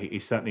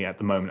he's certainly at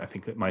the moment, I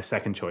think, my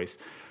second choice.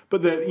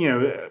 But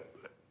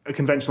a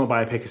conventional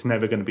biopic is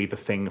never going to be the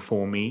thing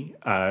for me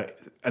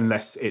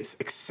unless it's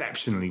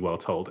exceptionally well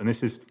told, and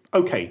this is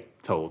okay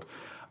told.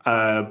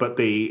 But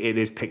it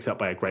is picked up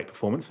by a great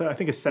performance. So I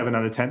think a 7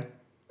 out of 10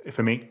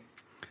 for me.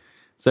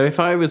 So if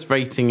I was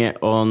rating it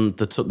on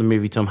the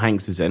movie Tom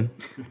Hanks is in.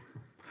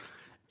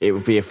 It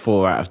would be a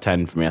 4 out of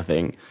 10 for me, I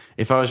think.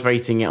 If I was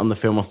rating it on the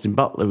film Austin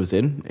Butler was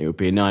in, it would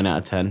be a 9 out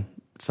of 10.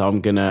 So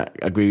I'm going to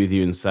agree with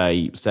you and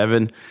say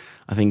 7.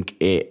 I think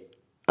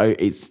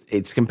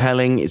it's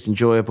compelling, it's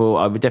enjoyable.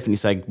 I would definitely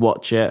say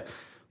watch it,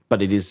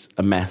 but it is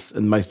a mess,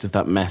 and most of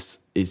that mess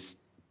is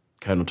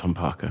Colonel Tom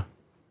Parker.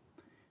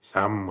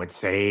 Some would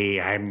say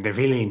I'm the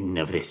villain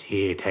of this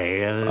here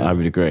tale. I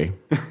would agree.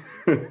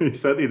 He's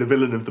certainly the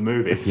villain of the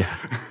movie. Yeah.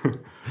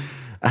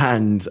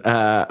 And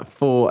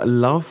for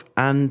Love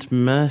and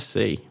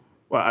Mercy.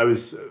 Well, I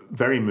was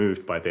very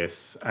moved by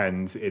this,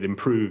 and it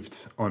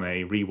improved on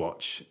a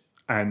rewatch.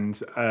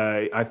 And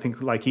I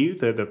think, like you,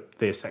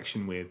 the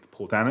section with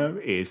Paul Dano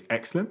is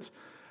excellent,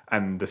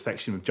 and the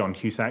section with John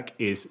Cusack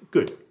is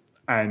good.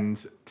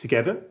 And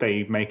together,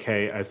 they make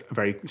a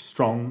very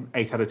strong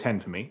 8 out of 10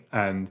 for me.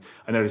 And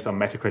I noticed on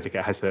Metacritic,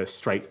 it has a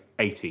straight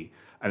 80.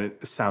 And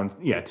it sounds,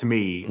 to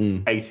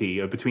me,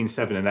 80, or between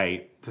 7 and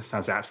 8, this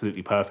sounds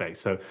absolutely perfect.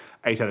 So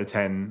 8 out of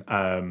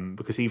 10,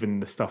 because even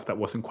the stuff that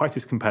wasn't quite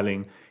as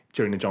compelling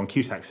during the John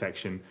Cusack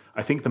section,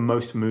 I think the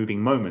most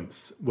moving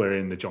moments were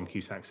in the John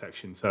Cusack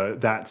section. So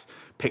that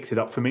picked it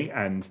up for me,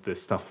 and the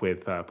stuff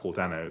with Paul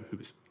Dano, who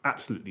was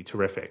absolutely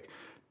terrific.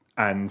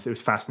 And it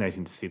was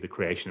fascinating to see the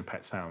creation of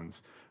Pet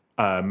Sounds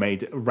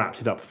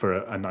wrapped it up for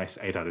a nice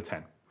 8 out of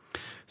 10.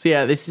 So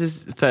yeah, this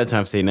is the third time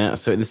I've seen it. I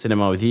saw it in the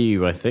cinema with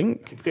you, I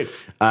think. You did.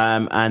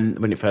 And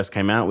when it first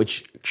came out,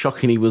 which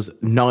shockingly was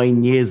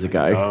 9 years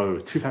ago. Oh,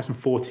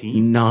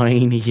 2014.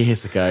 9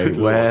 years ago.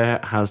 Where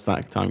has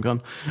that time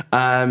gone?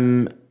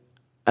 And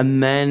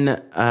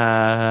then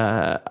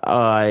I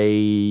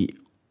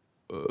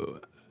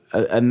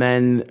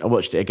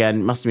watched it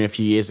again. Must have been a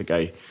few years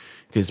ago,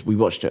 because I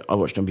watched it on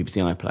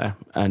BBC iPlayer.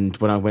 And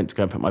when I went to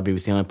go and put my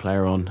BBC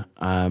iPlayer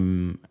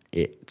on,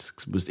 it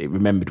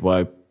remembered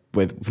where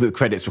the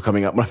credits were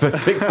coming up when I first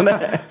clicked on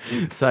it.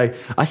 So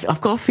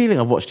I've got a feeling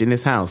I've watched it in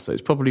this house. So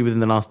it's probably within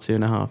the last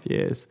 2.5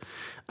 years.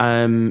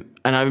 And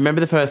I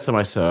remember the first time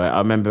I saw it, I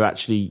remember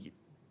actually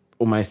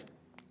almost,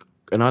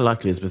 and I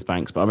like Elizabeth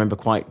Banks, but I remember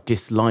quite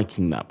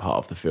disliking that part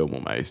of the film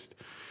almost.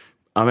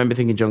 I remember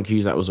thinking John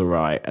Cusack was all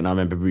right, and I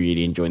remember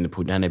really enjoying the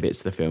Paul Dano bits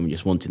of the film and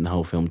just wanting the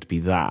whole film to be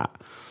that.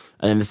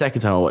 And then the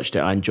second time I watched it,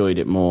 I enjoyed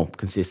it more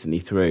consistently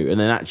through. And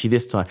then actually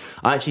this time,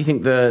 I actually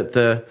think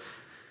the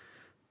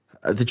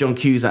John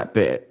Cusack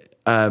bit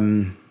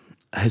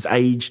has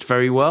aged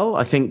very well.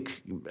 I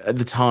think at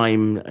the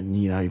time,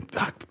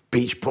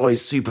 Beach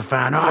Boys super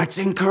fan. Oh, it's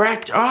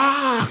incorrect.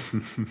 But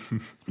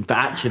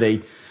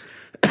actually,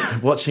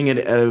 watching it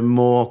at a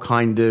more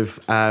kind of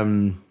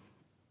new,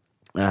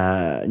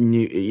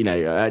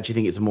 I actually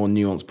think it's a more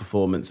nuanced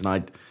performance,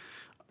 and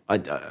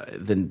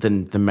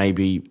than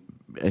maybe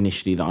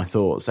initially that I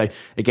thought. So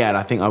again,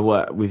 I think I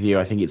work with you.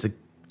 I think it's a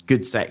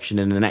good section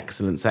and an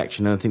excellent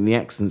section, and I think the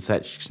excellent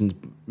section's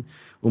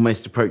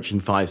almost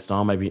approaching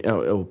 5-star, maybe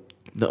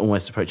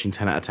almost approaching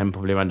 10 out of 10,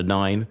 probably around a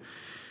 9.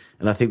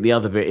 And I think the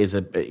other bit is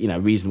a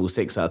reasonable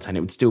 6 out of 10. It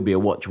would still be a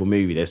watchable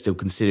movie. There's still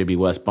considerably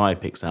worse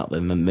biopics out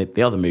there than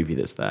the other movie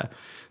that's there.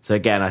 So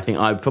again, I think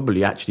I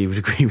probably actually would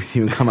agree with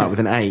you and come out with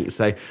an 8.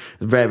 So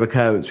rare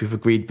occurrence, we've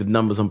agreed with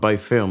numbers on both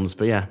films.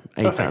 But yeah,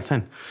 8 out of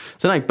 10.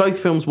 So no, both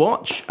films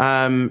watch.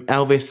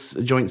 Elvis,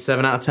 a joint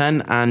 7 out of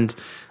 10, and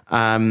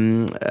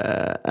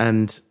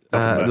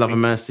Love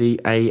and Mercy,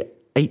 a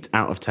 8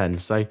 out of 10.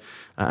 So,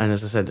 and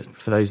as I said,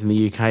 for those in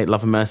the UK,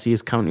 Love and Mercy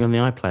is currently on the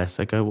iPlayer,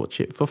 so go watch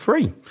it for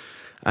free.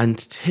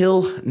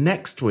 Until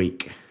next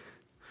week,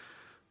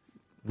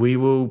 we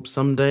will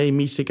someday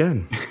meet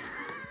again.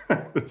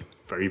 That's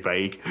very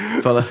vague.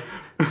 I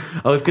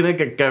was going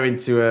to go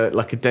into a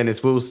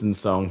Dennis Wilson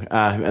song,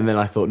 and then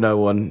I thought no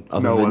one's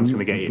going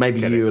to get you.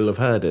 Maybe you will have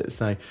heard it.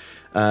 So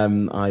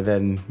I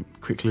then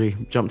quickly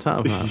jumped out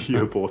of that.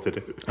 You aborted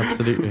it.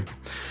 Absolutely.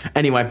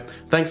 Anyway,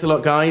 thanks a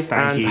lot, guys,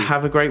 and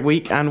have a great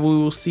week, and we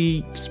will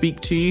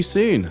speak to you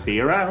soon. See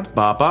you around.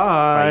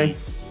 Bye-bye. Bye.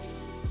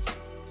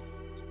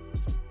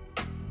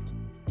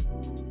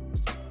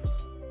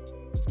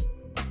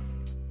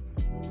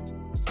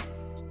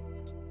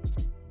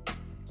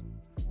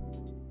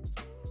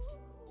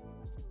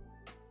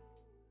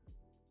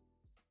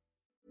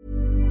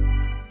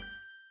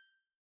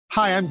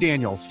 Hi, I'm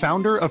Daniel,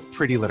 founder of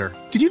Pretty Litter.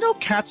 Did you know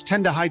cats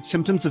tend to hide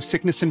symptoms of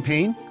sickness and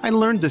pain? I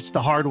learned this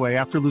the hard way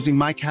after losing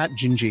my cat,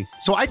 Gingy.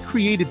 So I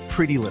created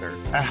Pretty Litter,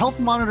 a health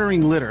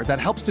monitoring litter that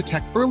helps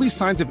detect early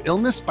signs of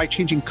illness by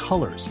changing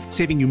colors,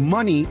 saving you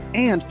money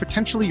and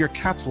potentially your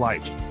cat's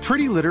life.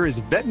 Pretty Litter is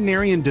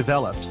veterinarian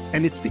developed,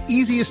 and it's the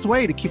easiest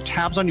way to keep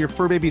tabs on your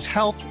fur baby's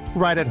health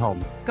right at home.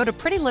 Go to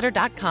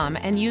prettylitter.com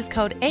and use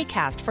code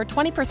ACAST for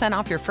 20%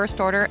 off your first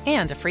order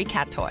and a free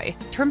cat toy.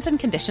 Terms and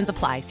conditions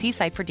apply. See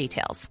site for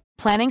details.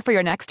 Planning for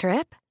your next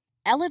trip?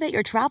 Elevate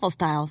your travel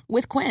style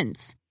with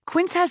Quince.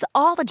 Quince has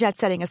all the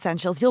jet-setting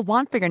essentials you'll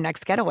want for your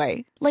next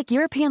getaway, like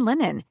European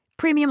linen,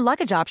 premium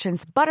luggage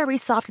options, buttery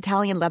soft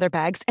Italian leather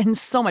bags, and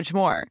so much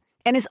more.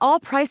 And is all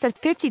priced at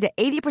 50 to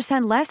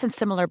 80% less than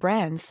similar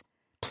brands.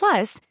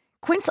 Plus,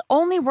 Quince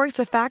only works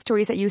with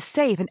factories that use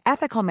safe and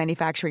ethical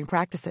manufacturing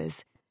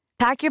practices.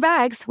 Pack your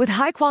bags with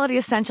high-quality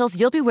essentials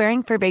you'll be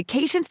wearing for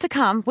vacations to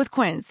come with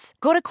Quince.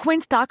 Go to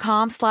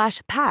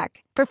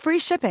quince.com/pack for free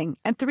shipping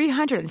and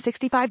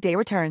 365-day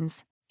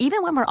returns.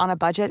 Even when we're on a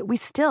budget, we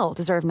still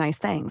deserve nice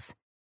things.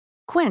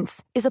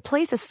 Quince is a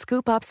place to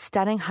scoop up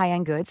stunning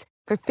high-end goods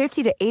for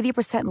 50 to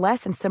 80%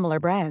 less than similar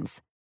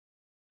brands.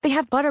 They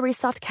have buttery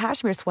soft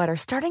cashmere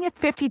sweaters starting at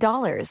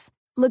 $50,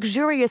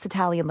 luxurious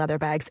Italian leather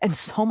bags, and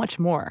so much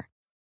more.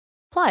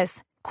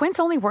 Plus, Quince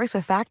only works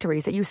with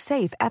factories that use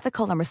safe,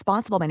 ethical, and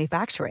responsible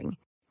manufacturing.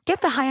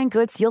 Get the high-end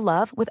goods you'll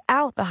love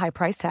without the high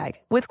price tag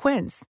with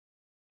Quince.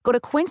 Go to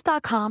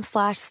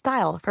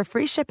quince.com/style for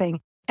free shipping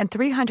and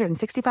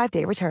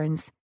 365-day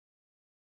returns.